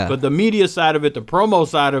 Yeah. But the media side of it, the promo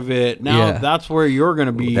side of it, now that's where you're going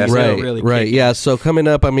to be really kicking. Yeah, so coming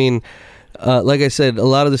up, I mean, like I said, a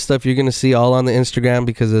lot of the stuff you're going to see all on the Instagram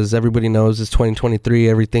because, as everybody knows, it's 2023.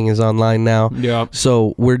 Everything is online now. Yeah.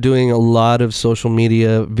 So we're doing a lot of social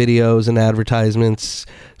media videos and advertisements.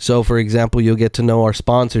 So, for example, you'll get to know our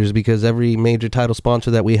sponsors because every major title sponsor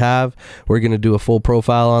that we have, we're going to do a full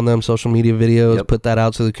profile on them, social media videos, put that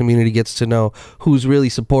out so the community gets to know who's really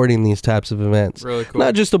supporting these types of events. Really cool.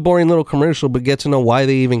 Not just a boring little commercial, but get to know why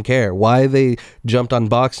they even care, why they jumped on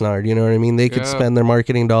Boxnard. You know what I mean? They could spend their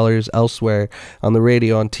marketing dollars elsewhere on the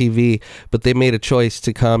radio, on TV, but they made a choice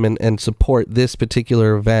to come and support this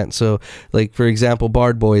particular event. So, like, for example,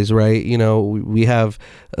 Bard Boys, right? You know, we have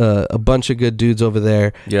a bunch of good dudes over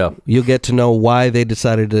there. Yeah. You'll get to know why they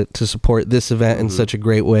decided to support this event in such a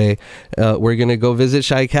great way. We're going to go visit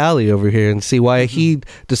Shy Cali over here and see why he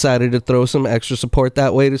decided to throw some extra support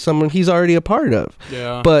that way to someone he's already a part of.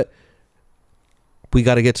 Yeah. But we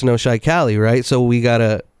got to get to know Shy Cali, right? So we got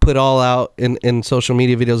to put all out in social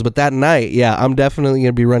media videos. But that night, I'm definitely going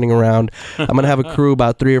to be running around. I'm going to have a crew,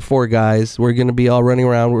 about 3 or 4 guys. We're going to be all running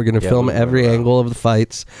around. We're going to film every angle of the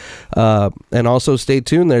fights. And also stay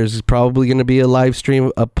tuned. There's probably going to be a live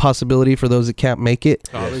stream, a possibility for those that can't make it.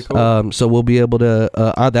 Cool. So we'll be able to,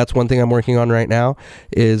 that's one thing I'm working on right now,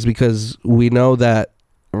 is because we know that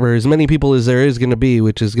for as many people as there is going to be,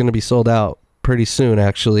 which is going to be sold out pretty soon,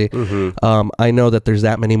 actually. I know that there's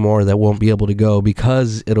that many more that won't be able to go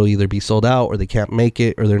because it'll either be sold out or they can't make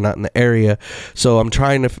it or they're not in the area. So I'm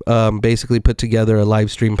trying to basically put together a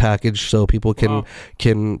live stream package so people can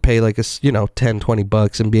pay like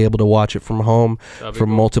 $10-20 and be able to watch it from home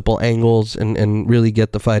from multiple angles and really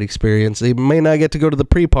get the fight experience. They may not get to go to the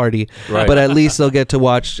pre-party, but at least they'll get to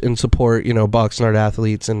watch and support Boxnard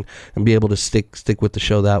athletes and be able to stick with the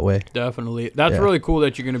show that way. Definitely. That's really cool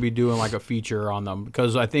that you're going to be doing like a feature on them,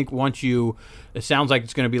 because I think it sounds like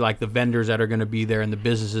it's going to be like the vendors that are going to be there and the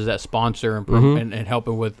businesses that sponsor and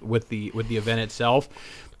helping with the event itself.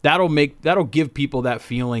 That'll give people that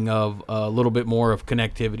feeling of a little bit more of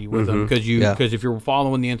connectivity with them, because if you're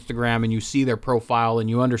following the Instagram and you see their profile and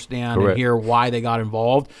you understand and hear why they got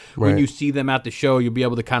involved, when you see them at the show, you'll be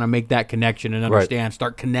able to kind of make that connection and understand,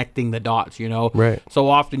 start connecting the dots. So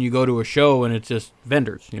often you go to a show and it's just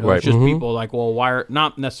vendors. It's just people like, well,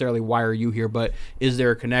 not necessarily why are you here, but is there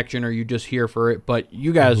a connection? Or are you just here for it? But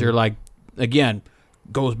you guys are like, again,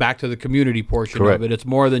 goes back to the community portion of it. It's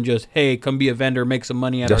more than just, hey, come be a vendor, make some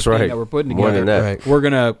money at our thing that we're putting together. More than that. We're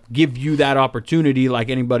going to give you that opportunity like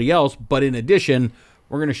anybody else, but in addition,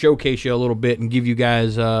 we're going to showcase you a little bit and give you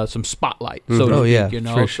guys some spotlight, so to speak,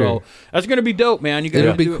 for sure. So that's going to be dope, man.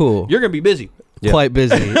 It'll be cool. You're going to be busy. Quite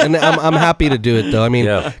busy, and I'm happy to do it though. I mean,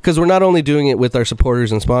 because we're not only doing it with our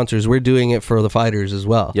supporters and sponsors, we're doing it for the fighters as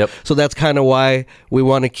well. So that's kind of why we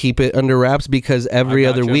want to keep it under wraps, because every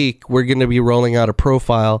other week we're going to be rolling out a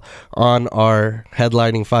profile on our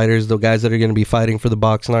headlining fighters, the guys that are going to be fighting for the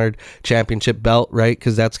Boxnard championship belt, right?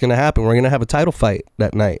 Because that's going to happen. We're going to have a title fight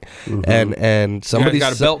that night, and somebody's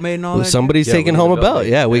got a belt made and all that. Somebody's taking home a belt.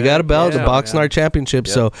 We got a belt, the Boxnard championship.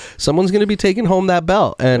 So someone's going to be taking home that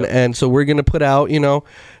belt, and so we're going to put out,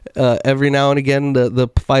 every now and again the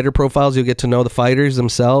fighter profiles. You'll get to know the fighters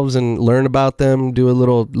themselves and learn about them, do a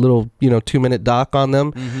little 2-minute doc on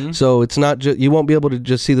them. So it's not just, you won't be able to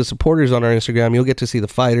just see the supporters on our Instagram. You'll get to see the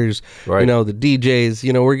fighters, the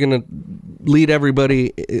DJs. We're gonna lead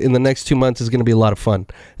everybody in the next 2 months. Is gonna be a lot of fun.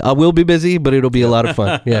 We'll be busy, but it'll be a lot of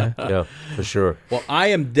fun. Yeah, for sure. Well, I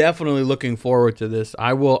am definitely looking forward to this.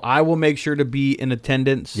 I will make sure to be in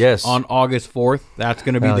attendance on August 4th. That's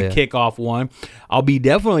going to be the kickoff one. I'll be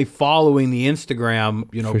definitely following the Instagram,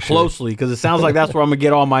 closely, because it sounds like that's where I'm going to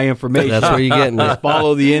get all my information. That's where you're getting it.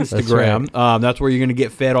 Follow the Instagram. That's where you're going to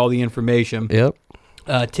get fed all the information.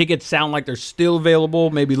 Tickets sound like they're still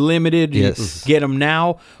available, maybe limited. Yes. Get them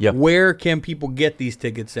now. Where can people get these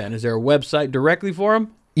tickets in? Is there a website directly for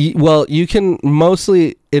them? Well, you can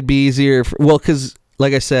mostly, it'd be easier, because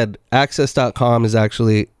like I said, access.com is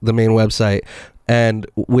actually the main website, and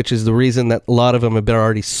which is the reason that a lot of them have been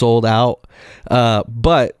already sold out.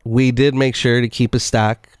 But we did make sure to keep a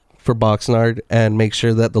stack for Boxnard and make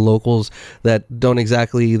sure that the locals that don't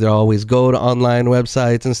exactly either always go to online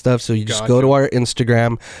websites and stuff, so you just go to our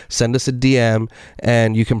Instagram, send us a DM,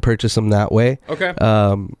 and you can purchase them that way. Okay.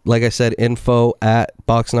 Like I said,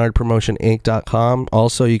 info@boxnardpromotioninc.com.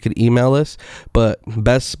 Also, you could email us, but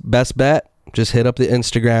best bet, just hit up the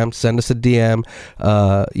Instagram, send us a DM.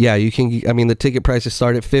 You can, I mean, the ticket prices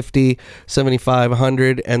start at $50, $75,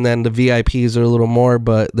 $100, and then the VIPs are a little more,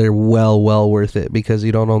 but they're well worth it, because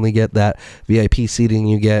you don't only get that VIP seating,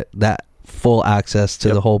 you get that full access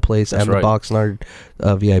to the whole place. That's and the Boxnard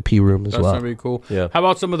VIP room as well. That's gonna be cool. Yeah. How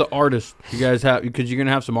about some of the artists you guys have? Because you're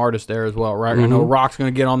gonna have some artists there as well, right? I know Rock's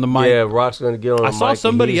gonna get on the mic. Yeah, Rock's gonna get on the mic. I saw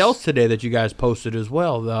somebody else today that you guys posted as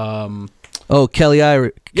well. Kelly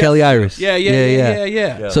Iris. Kelly Iris.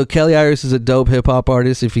 Yeah. So Kelly Iris is a dope hip hop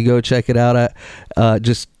artist. If you go check it out,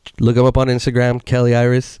 just look him up on Instagram, Kelly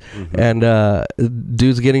Iris. And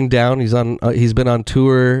dude's getting down. He's been on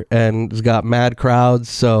tour and he's got mad crowds.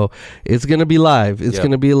 So it's gonna be live. It's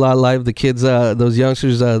gonna be a lot live. The kids, those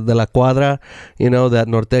youngsters, de la Cuadra, that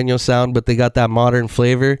norteño sound, but they got that modern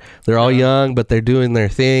flavor. They're all young, but they're doing their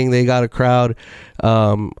thing. They got a crowd.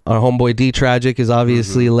 Our homeboy D Tragic is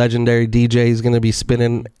obviously a legendary DJ. He's gonna be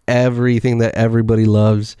spinning everything that everybody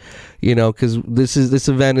loves, because this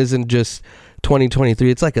event isn't just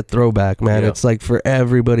 2023. It's like a throwback, man. It's like for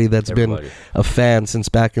everybody that's been a fan since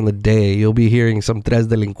back in the day. You'll be hearing some Tres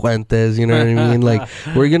Delincuentes, you know what I mean? Like,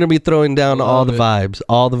 we're gonna be throwing down all the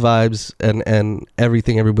vibes and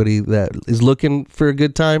everything. Everybody that is looking for a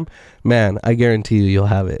good time, man, I guarantee you'll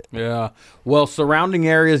have it. Yeah. Well, surrounding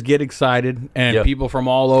areas get excited, and people from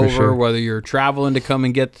all over, whether you're traveling to come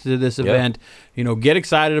and get to this event, get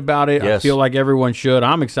excited about it. I feel like everyone should.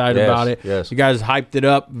 I'm excited about it. Yes. You guys hyped it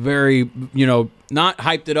up very, not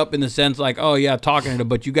hyped it up in the sense like, oh yeah, talking it,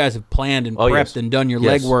 but you guys have planned and prepped and done your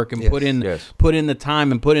legwork and put in the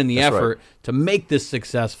time and put in the effort to make this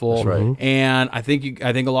successful. That's right. And I think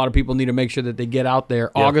a lot of people need to make sure that they get out there.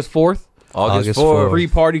 August 4th. August 4th.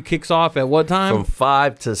 Pre-party kicks off at what time? From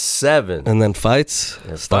 5 to 7. And then fights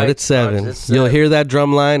start at 7. You'll hear that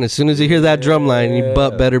drum line. As soon as you hear that drum line, your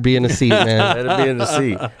butt better be in the seat, man. Better be in the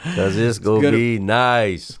seat, because it's going to be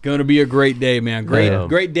nice. It's going to be a great day, man.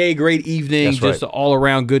 Great day, great evening. Just an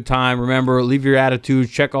all-around good time. Remember, leave your attitudes.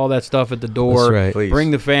 Check all that stuff at the door. That's right.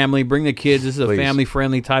 Bring the family. Bring the kids. This is a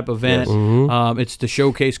family-friendly type event. It's to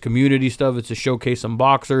showcase community stuff. It's to showcase some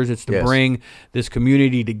boxers. It's to bring this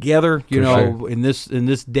community together. In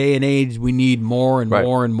this day and age, we need more and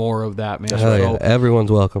more and more of that, man.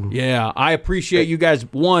 Everyone's welcome. Yeah, I appreciate you guys,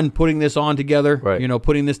 putting this on together,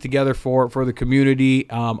 putting this together for the community.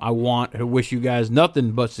 I want to wish you guys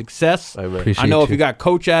nothing but success. I know if you got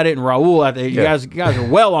Coach at it and Raul at it, you guys are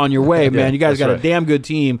well on your way, man. You guys got a damn good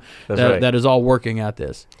team that is all working at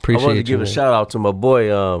this. I wanted to give a shout out to my boy.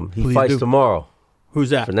 He fights tomorrow.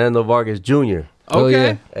 Who's that? Fernando Vargas Jr.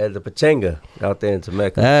 Okay. At the Pachanga out there in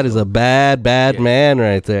Temecula. That is a bad man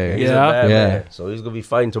right there. He's a bad man. So he's going to be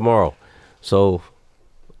fighting tomorrow. So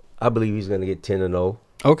I believe he's going to get 10-0.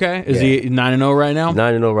 Okay. Is he 9-0 right now?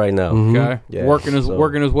 9-0 right now. Okay. Yeah. Working his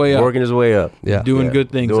way up. Working his way up. Yeah. Doing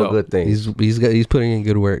good things. Doing good things. He's putting in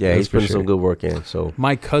good work. Yeah, he's putting some good work in. So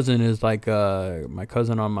my cousin is like my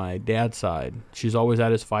cousin on my dad's side. She's always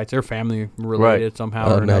at his fights. They're family related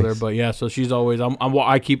somehow or another. But yeah, so she's always.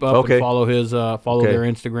 I keep up and follow his their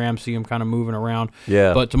Instagram. See him kind of moving around.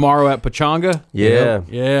 Yeah. But tomorrow at Pachanga. Yeah.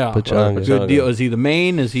 Yeah. Pachanga. Good deal. Is he the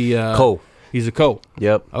main? Is he co? He's a co.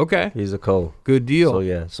 Yep. Okay. He's a co. Good deal. So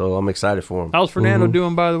yeah. So I'm excited for him. How's Fernando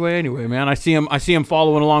doing, by the way? Anyway, man, I see him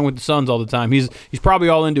following along with the Sons all the time. He's probably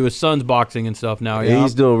all into his son's boxing and stuff now. Yeah.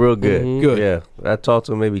 He's doing real good. Good. Yeah. I talk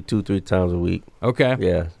to him maybe 2-3 times a week. Okay.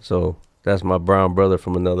 Yeah. So that's my brown brother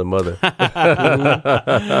from another mother.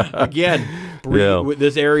 Again,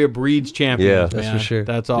 this area breeds champions, man. That's for sure.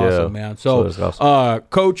 That's awesome, man. So, awesome.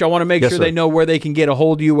 Coach, I want to make sure they know where they can get a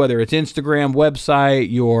hold of you, whether it's Instagram,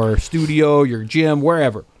 website, your studio, your gym,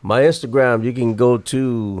 wherever. My Instagram, you can go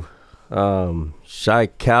to Shy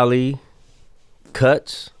Cali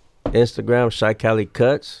Cuts. Instagram, Shy Cali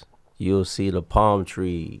Cuts. You'll see the palm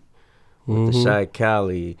tree with the Shy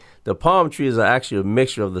Cali. The palm tree is actually a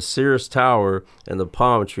mixture of the Sears Tower and the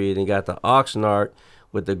palm tree. And you got the Boxnard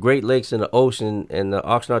with the Great Lakes and the ocean, and the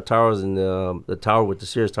Boxnard Towers and the tower with the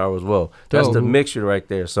Sears Tower as well. That's the mixture right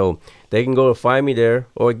there. So they can go to find me there.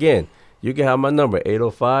 Or again, you can have my number,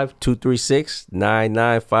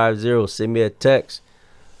 805-236-9950. Send me a text.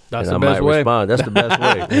 That's and the I best might way. respond. That's the best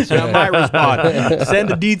way. That's I might respond.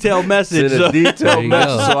 Send a detailed message. Send a detailed you message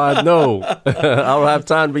go. so I know. I don't have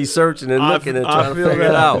time to be searching and looking and trying to figure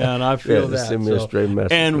it out. Man, I feel that. Just send me a straight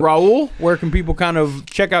message. And Raul, where can people kind of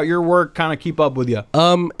check out your work, kind of keep up with you?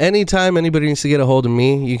 Anytime anybody needs to get a hold of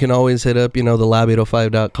me, you can always hit up, the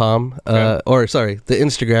lab805.com, or sorry, the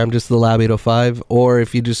Instagram, just the lab805, or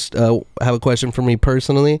if you just have a question for me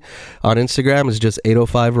personally, on Instagram it's just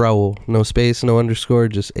 805 Raul, no space, no underscore,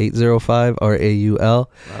 just 805 RAUL,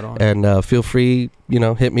 Right on. and feel free,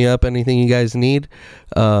 hit me up, anything you guys need.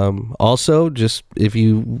 Also, just if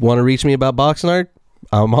you want to reach me about Boxnard,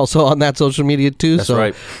 I'm also on that social media too. That's so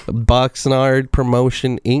right. Boxnard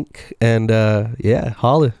Promotion Inc. And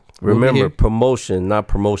holla. We'll be Remember, here. promotion, not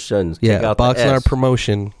promotions. Yeah, Take out the Boxnard S.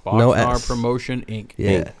 Promotion. No Boxnard S. Promotion Inc.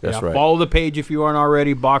 Yeah. That's right. Follow the page if you aren't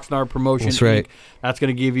already. Boxnard Promotion That's right. Inc. That's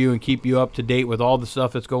going to give you and keep you up to date with all the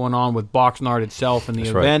stuff that's going on with Boxnard itself and the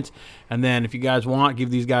That's right. event. And then if you guys want,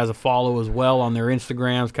 give these guys a follow as well on their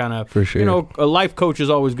Instagrams. Kind of, For sure. A life coach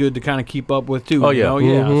is always good to kind of keep up with too. Oh, yeah.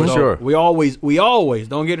 Mhm. For So sure. We always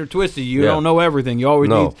don't get it twisted. You Yeah. don't know everything. You always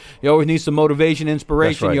No. need some motivation,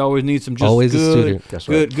 inspiration. right. You always need some just Always a good, student. That's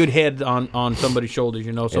right. good head on somebody's shoulders.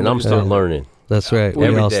 And I'm somebody still to- learning. That's right.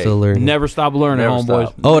 Every We all day. still learning. Never stop learning, Never homeboys.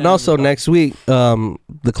 stop. Oh, and Never also stop. next week,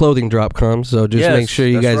 the clothing drop comes. So just Yes, make sure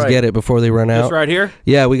you that's guys right. get it before they run out. This right here.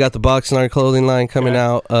 Yeah, we got the Boxnard clothing line coming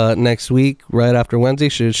Okay. out next week, right after Wednesday.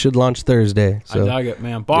 Should launch Thursday. I So dug it,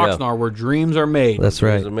 man. Boxnard, where dreams are made. that's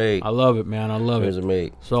right. Dreams are made. I love it, man. I love Dreams it. are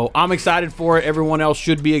made. So I'm excited for it. Everyone else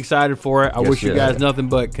should be excited for it. I Yes, wish you yes. guys nothing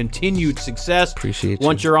but continued success. Appreciate you.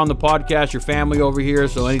 Once you're on the podcast, your family over here.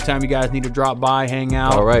 So anytime you guys need to drop by, hang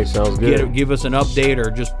out, All right, sounds good. give us an update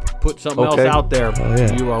or just put something Okay. else out there. Oh,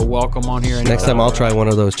 yeah. You are welcome on here. Next time I'll try one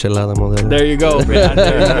of those chelada modelos. There you go, man.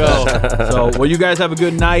 There you go. So, well, you guys have a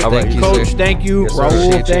good night. All right. Thank you, Coach, sir. thank you. Yes, sir. Raul,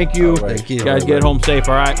 Appreciate you. thank you. All right. Thank you. You guys get home safe,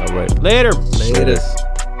 all right? All right. Later. Latest.